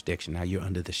jurisdiction. Now you're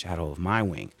under the shadow of my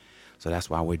wing. So that's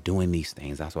why we're doing these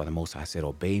things. That's why the Most High said,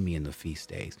 obey me in the feast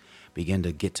days. Begin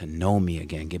to get to know me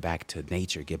again. Get back to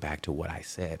nature. Get back to what I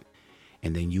said.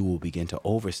 And then you will begin to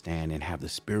overstand and have the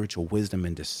spiritual wisdom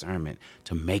and discernment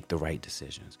to make the right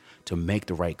decisions, to make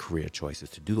the right career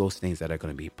choices, to do those things that are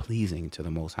going to be pleasing to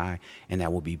the Most High and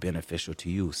that will be beneficial to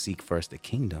you. Seek first the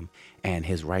kingdom and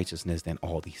his righteousness, then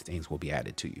all these things will be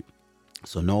added to you.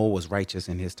 So Noah was righteous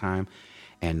in his time,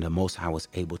 and the Most High was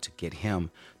able to get him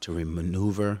to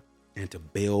maneuver and to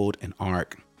build an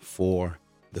ark for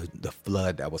the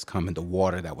flood that was coming, the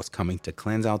water that was coming, to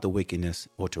cleanse out the wickedness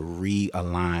or to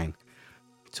realign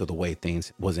to the way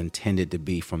things was intended to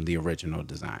be from the original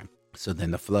design. So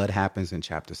then the flood happens in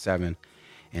chapter 7,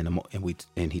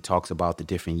 and he talks about the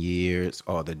different years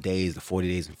or the days, the 40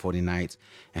 days and 40 nights,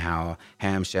 and how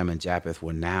Ham, Shem, and Japheth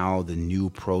were now the new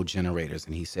progenitors.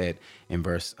 And he said in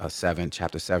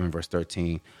chapter 7, verse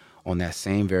 13, on that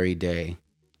same very day,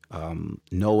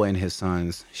 Noah and his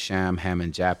sons, Shem, Ham,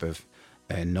 and Japheth,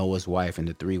 and Noah's wife and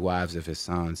the 3 wives of his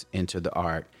sons entered the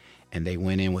ark, and they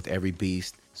went in with every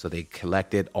beast. So they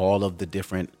collected all of the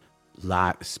different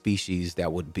species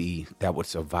that would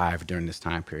survive during this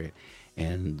time period,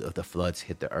 and the floods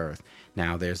hit the earth.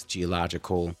 Now there's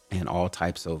geological and all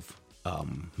types of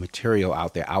material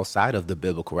out there outside of the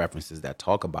biblical references that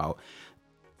talk about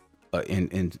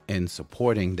in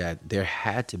supporting that there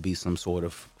had to be some sort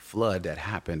of flood that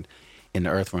happened in the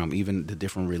earth realm. Even the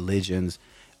different religions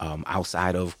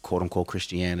outside of quote unquote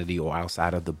Christianity or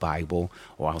outside of the Bible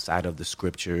or outside of the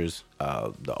scriptures,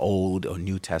 the Old or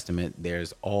New Testament,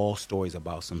 there's all stories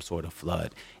about some sort of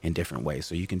flood in different ways.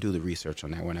 So you can do the research on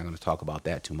that. We're not going to talk about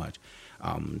that too much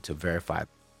to verify.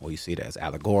 Well, you see it as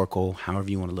allegorical,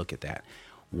 however you want to look at that.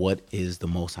 What is the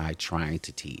Most High trying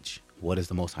to teach? What is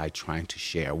the Most High trying to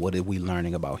share? What are we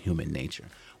learning about human nature?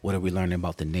 What are we learning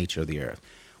about the nature of the earth?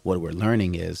 What we're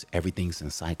learning is everything's in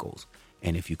cycles.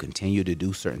 And if you continue to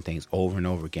do certain things over and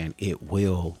over again, it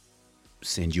will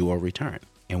send you a return.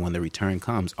 And when the return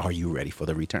comes, are you ready for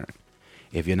the return?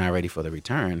 If you're not ready for the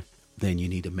return, then you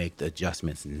need to make the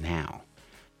adjustments now.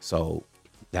 So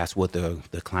that's what the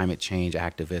climate change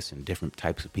activists and different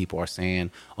types of people are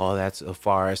saying. Oh, that's a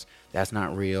farce. That's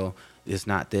not real. It's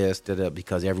not this,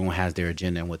 because everyone has their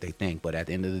agenda and what they think. But at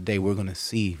the end of the day, we're going to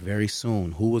see very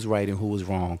soon who was right and who was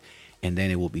wrong, and then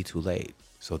it will be too late.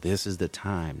 So this is the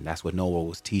time. That's what Noah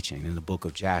was teaching in the book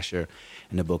of Jasher,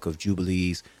 in the book of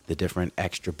Jubilees, the different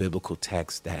extra biblical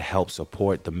texts that help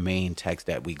support the main text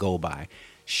that we go by,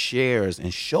 shares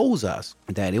and shows us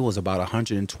that it was about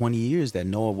 120 years that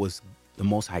the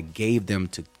Most High gave them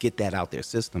to get that out their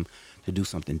system to do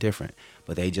something different.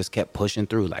 But they just kept pushing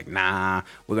through like, nah,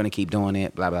 we're going to keep doing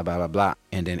it, blah, blah, blah, blah, blah.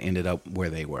 And then ended up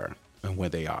where they were and where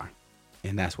they are.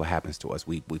 And that's what happens to us.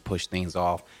 We push things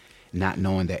off, not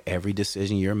knowing that every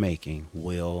decision you're making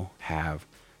will have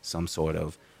some sort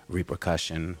of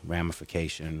repercussion,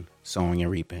 ramification, sowing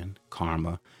and reaping,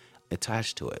 karma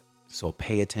attached to it. So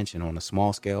pay attention on a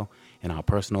small scale in our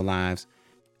personal lives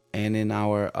and in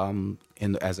our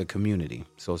as a community.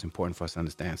 So it's important for us to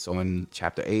understand. So in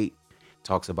chapter 8,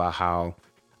 talks about how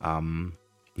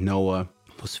Noah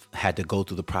had to go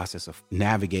through the process of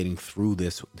navigating through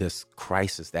this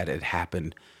crisis that had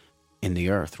happened in the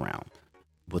earth realm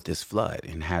with this flood,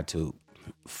 and had to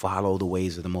follow the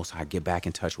ways of the Most High, get back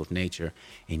in touch with nature,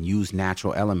 and use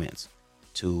natural elements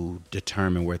to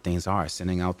determine where things are,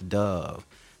 sending out the dove,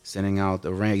 sending out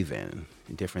the raven,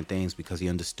 and different things, because he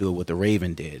understood what the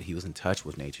raven did. He was in touch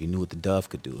with nature. He knew what the dove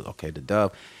could do. Okay, the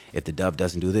dove, if the dove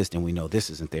doesn't do this, then we know this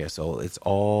isn't there. So it's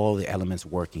all the elements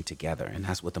working together. And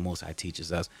that's what the Most High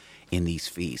teaches us in these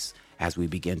feasts, as we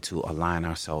begin to align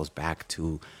ourselves back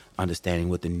to understanding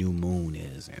what the new moon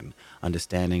is and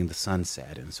understanding the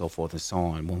sunset and so forth and so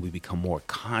on. When we become more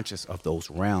conscious of those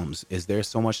realms, is there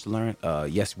so much to learn?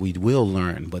 Yes, we will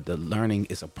learn, but the learning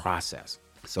is a process.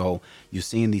 So you're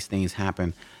seeing these things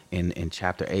happen in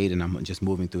chapter 8, and I'm just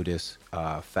moving through this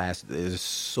fast. There's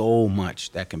so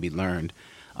much that can be learned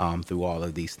through all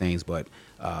of these things, but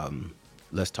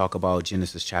let's talk about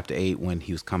Genesis chapter 8. When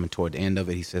he was coming toward the end of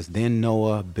it, he says, then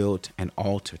Noah built an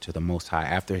altar to the Most High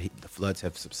after the floods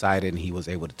have subsided and he was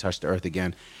able to touch the earth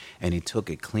again. And he took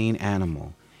a clean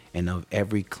animal and of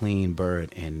every clean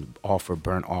bird and offered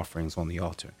burnt offerings on the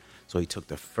altar. So he took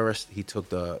the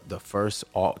first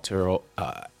altar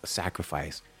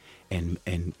sacrifice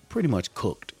and pretty much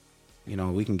cooked. You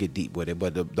know, we can get deep with it,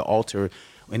 but the altar,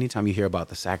 anytime you hear about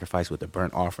the sacrifice with the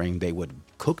burnt offering, they would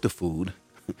cook the food,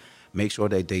 make sure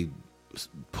that they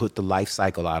put the life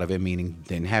cycle out of it, meaning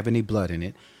didn't have any blood in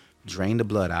it, drain the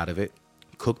blood out of it,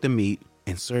 cook the meat,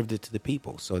 and served it to the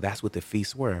people. So that's what the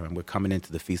feasts were. And we're coming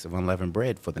into the Feast of Unleavened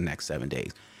Bread for the next 7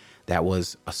 days. That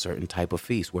was a certain type of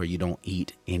feast where you don't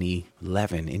eat any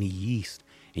leaven, any yeast,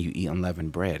 and you eat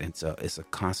unleavened bread. It's a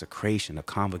consecration, a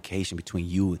convocation between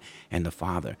you and the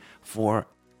Father for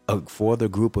the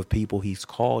group of people he's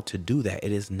called to do that.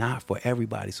 It is not for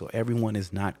everybody. So everyone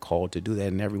is not called to do that,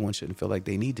 and everyone shouldn't feel like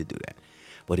they need to do that.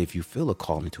 But if you feel a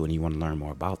calling to it and you want to learn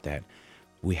more about that,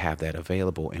 we have that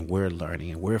available, and we're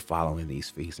learning and we're following these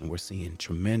feasts, and we're seeing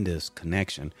tremendous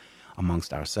connection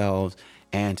amongst ourselves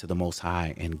and to the Most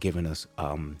High, and giving us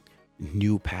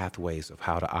new pathways of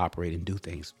how to operate and do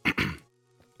things.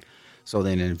 So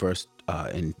then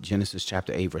in Genesis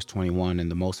chapter 8, verse 21,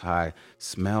 and the Most High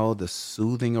smelled the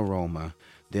soothing aroma.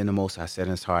 Then the Most High said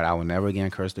in his heart, I will never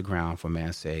again curse the ground for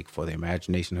man's sake, for the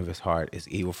imagination of his heart is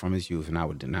evil from his youth, and I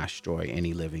will not destroy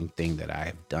any living thing that I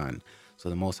have done. So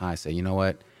the Most High said, you know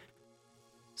what?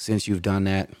 Since you've done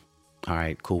that, all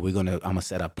right, cool. I'm going to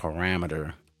set a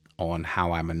parameter on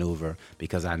how I maneuver,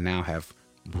 because I now have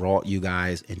brought you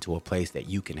guys into a place that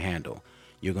you can handle.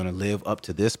 You're going to live up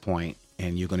to this point,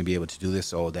 and you're going to be able to do this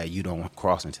so that you don't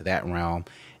cross into that realm,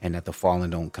 and that the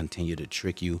fallen don't continue to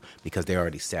trick you, because they're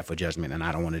already set for judgment, and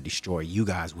I don't want to destroy you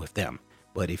guys with them.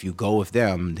 But if you go with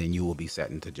them, then you will be set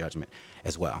into judgment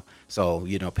as well. So,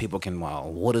 you know, people can, well,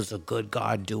 what does a good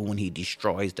God do when he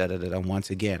destroys da-da-da-da? Once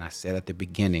again, I said at the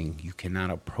beginning, you cannot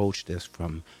approach this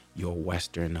from your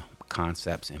Western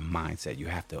concepts and mindset. You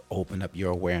have to open up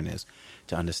your awareness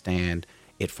to understand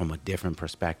it from a different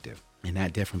perspective. And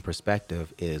that different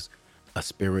perspective is a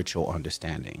spiritual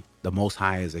understanding. The Most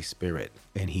High is a spirit,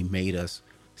 and he made us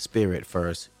spirit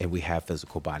first, and we have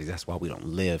physical bodies. That's why we don't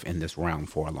live in this realm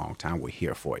for a long time. We're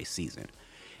here for a season.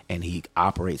 And he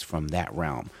operates from that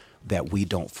realm that we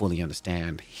don't fully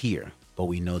understand here, but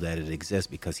we know that it exists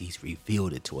because he's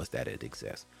revealed it to us that it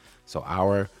exists. So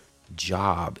our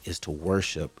job is to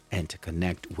worship and to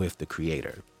connect with the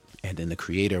Creator. And then the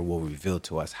Creator will reveal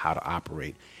to us how to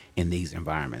operate in these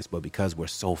environments. But because we're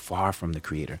so far from the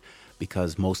Creator,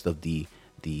 because most of the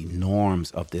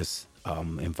norms of this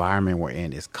environment we're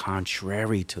in is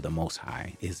contrary to the Most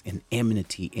High, is in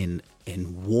enmity,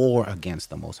 in war against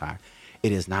the Most High,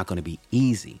 it is not going to be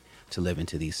easy to live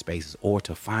into these spaces or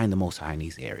to find the Most High in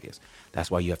these areas. That's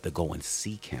why you have to go and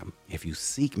seek him. If you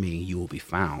seek me, you will be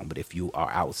found. But if you are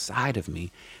outside of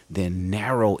me, then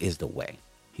narrow is the way.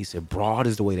 He said, broad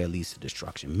is the way that leads to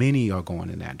destruction. Many are going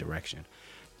in that direction.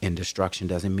 And destruction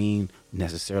doesn't mean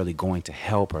necessarily going to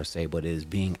hell per se, but it is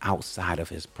being outside of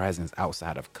his presence,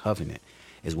 outside of covenant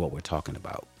is what we're talking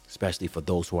about, especially for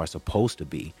those who are supposed to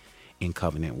be in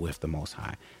covenant with the Most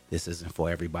High. This isn't for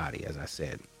everybody, as I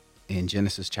said. In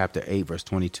Genesis chapter 8, verse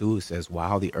 22, it says,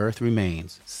 while the earth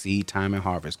remains, seed time and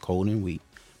harvest, cold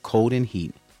and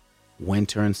heat,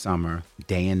 winter and summer,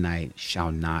 day and night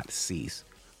shall not cease.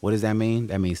 What does that mean?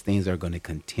 That means things are going to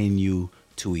continue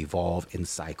to evolve in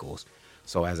cycles.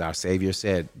 So as our Savior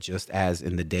said, just as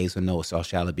in the days of Noah, so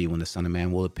shall it be when the Son of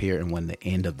Man will appear and when the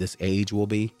end of this age will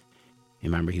be.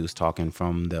 Remember, he was talking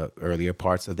from the earlier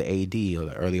parts of the AD, or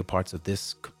the earlier parts of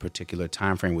this particular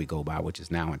time frame we go by, which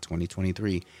is now in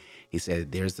 2023. He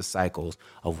said, there's the cycles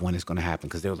of when it's going to happen.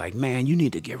 Because they were like, man, you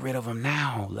need to get rid of them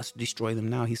now. Let's destroy them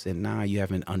now. He said, nah, you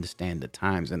haven't understand the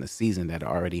times and the season that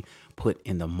are already put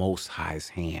in the Most High's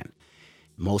hand.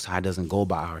 Most High doesn't go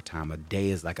by our time. A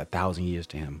day is like 1,000 years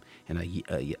to him. And a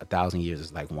 1,000 years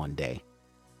is like one day.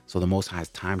 So the Most High's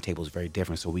timetable is very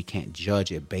different. So we can't judge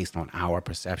it based on our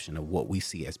perception of what we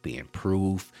see as being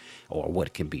proof or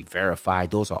what can be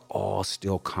verified. Those are all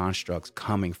still constructs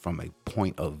coming from a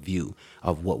point of view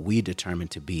of what we determine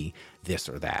to be this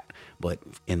or that. But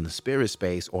in the spirit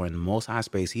space or in the Most High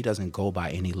space, he doesn't go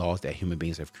by any laws that human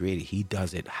beings have created. He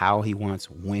does it how he wants,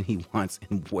 when he wants,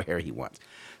 and where he wants.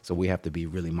 So we have to be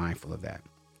really mindful of that.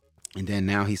 And then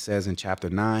now he says in chapter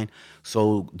 9,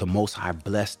 so the Most High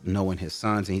blessed Noah and his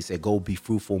sons, and he said, go be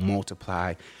fruitful,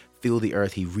 multiply, fill the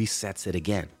earth. He resets it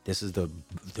again. This is the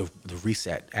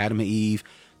reset. Adam and Eve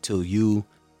to you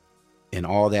and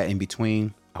all that in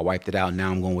between. I wiped it out. Now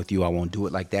I'm going with you. I won't do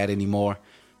it like that anymore.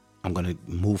 I'm going to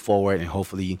move forward and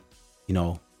hopefully,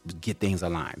 get things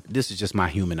aligned. This is just my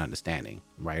human understanding,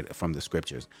 right, from the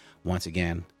scriptures. Once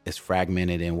again, it's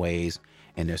fragmented in ways,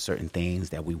 and there's certain things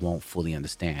that we won't fully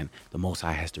understand. The Most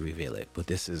High has to reveal it. But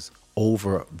this is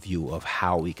overview of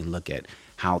how we can look at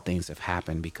how things have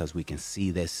happened, because we can see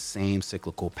this same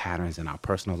cyclical patterns in our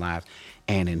personal lives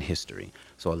and in history.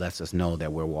 So it lets us know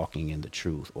that we're walking in the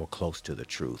truth or close to the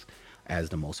truth as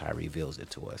the Most High reveals it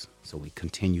to us. So we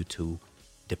continue to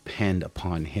depend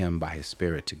upon him by his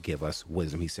spirit to give us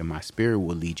wisdom. He said, my spirit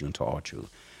will lead you into all truth.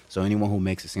 So anyone who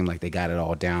makes it seem like they got it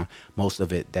all down, most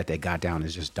of it that they got down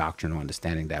is just doctrinal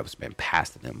understanding that was been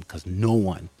passed to them, because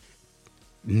nobody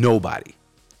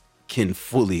can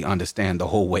fully understand the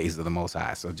whole ways of the Most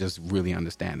High. So just really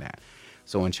understand that.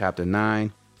 So in chapter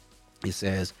 9, it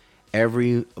says,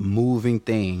 every moving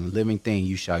thing, living thing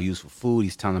you shall use for food.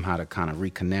 He's telling them how to kind of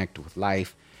reconnect with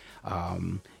life.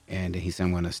 And he said,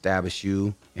 I'm going to establish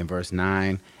you in verse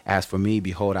 9. As for me,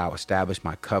 behold, I will establish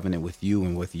my covenant with you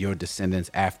and with your descendants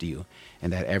after you.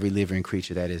 And that every living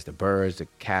creature, that is the birds, the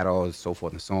cattle, so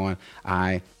forth and so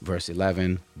on. Verse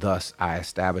 11, thus I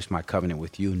establish my covenant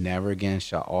with you. Never again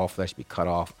shall all flesh be cut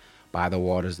off by the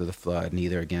waters of the flood.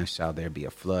 Neither again shall there be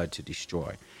a flood to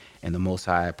destroy. And the Most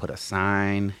High put a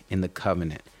sign in the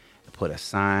covenant, put a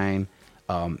sign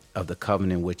of the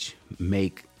covenant which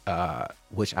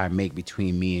I make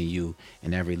between me and you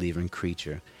and every living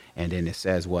creature. And then it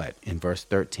says what? In verse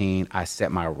 13, I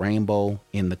set my rainbow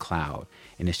in the cloud,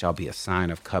 and it shall be a sign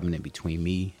of covenant between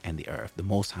me and the earth. The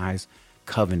Most High's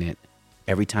covenant,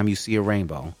 every time you see a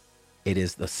rainbow, it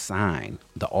is the sign.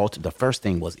 The first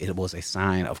thing was, it was a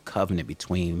sign of covenant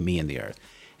between me and the earth.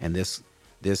 And this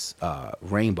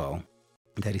rainbow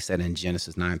that he said in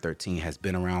Genesis 9:13 has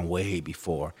been around way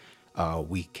before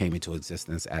we came into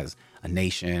existence as a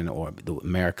nation, or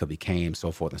America became,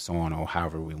 so forth and so on, or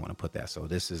however we want to put that. So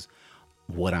this is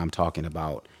what I'm talking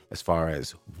about as far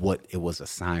as what it was a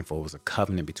sign for. It was a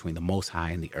covenant between the Most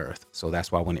High and the earth. So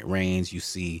that's why when it rains, you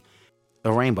see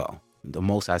a rainbow. The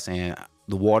Most High saying,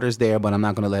 the water's there, but I'm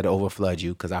not going to let it overflood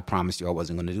you, because I promised you I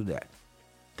wasn't going to do that.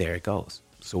 There it goes.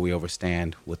 So we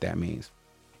understand what that means.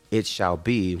 It shall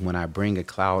be when I bring a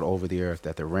cloud over the earth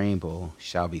that the rainbow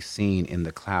shall be seen in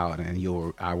the cloud, and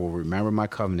I will remember my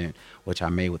covenant which I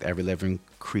made with every living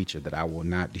creature, that I will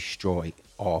not destroy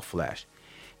all flesh.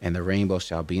 And the rainbow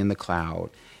shall be in the cloud,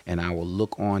 and I will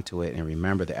look onto it and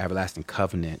remember the everlasting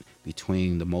covenant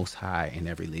between the Most High and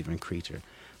every living creature.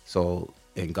 So,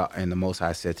 and God and the Most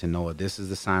High said to Noah, "This is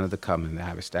the sign of the covenant that I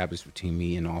have established between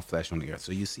me and all flesh on the earth."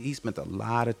 So you see, he spent a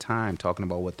lot of time talking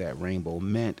about what that rainbow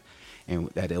meant, and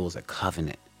that it was a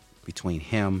covenant between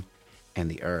him and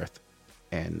the earth,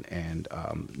 and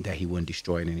that he wouldn't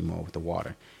destroy it anymore with the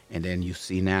water. And then you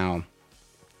see now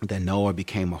that Noah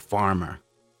became a farmer.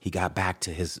 He got back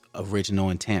to his original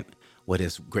intent, what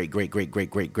his great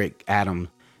Adam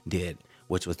did,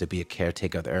 which was to be a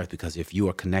caretaker of the earth. Because if you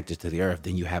are connected to the earth,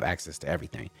 then you have access to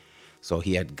everything. So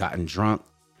he had gotten drunk,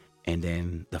 and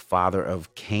then the father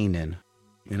of Canaan.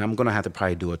 And I'm going to have to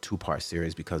probably do a 2-part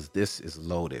series because this is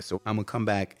loaded. So I'm going to come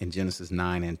back in Genesis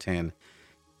 9 and 10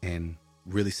 and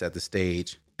really set the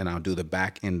stage. And I'll do the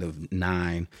back end of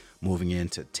 9, moving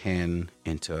into 10,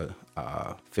 into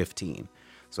 15.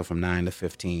 So from 9 to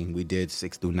 15, we did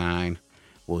 6 through 9.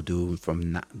 We'll do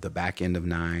from the back end of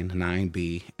 9,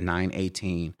 9b,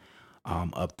 9:18,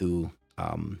 up through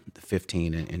the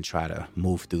 15, and try to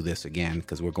move through this again,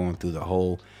 because we're going through the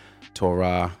whole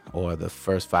Torah, or the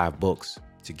first 5 books,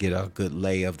 to get a good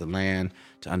lay of the land,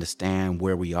 to understand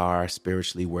where we are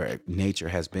spiritually, where nature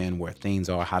has been, where things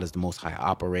are, how does the Most High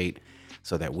operate,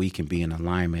 so that we can be in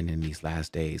alignment in these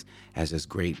last days as this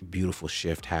great, beautiful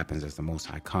shift happens, as the Most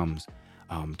High comes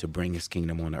to bring his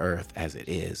kingdom on the earth as it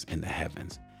is in the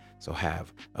heavens. So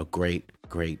have a great,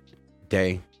 great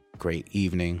day, great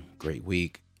evening, great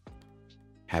week.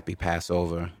 Happy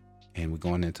Passover. And we're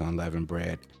going into unleavened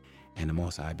bread, and the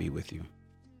Most High be with you.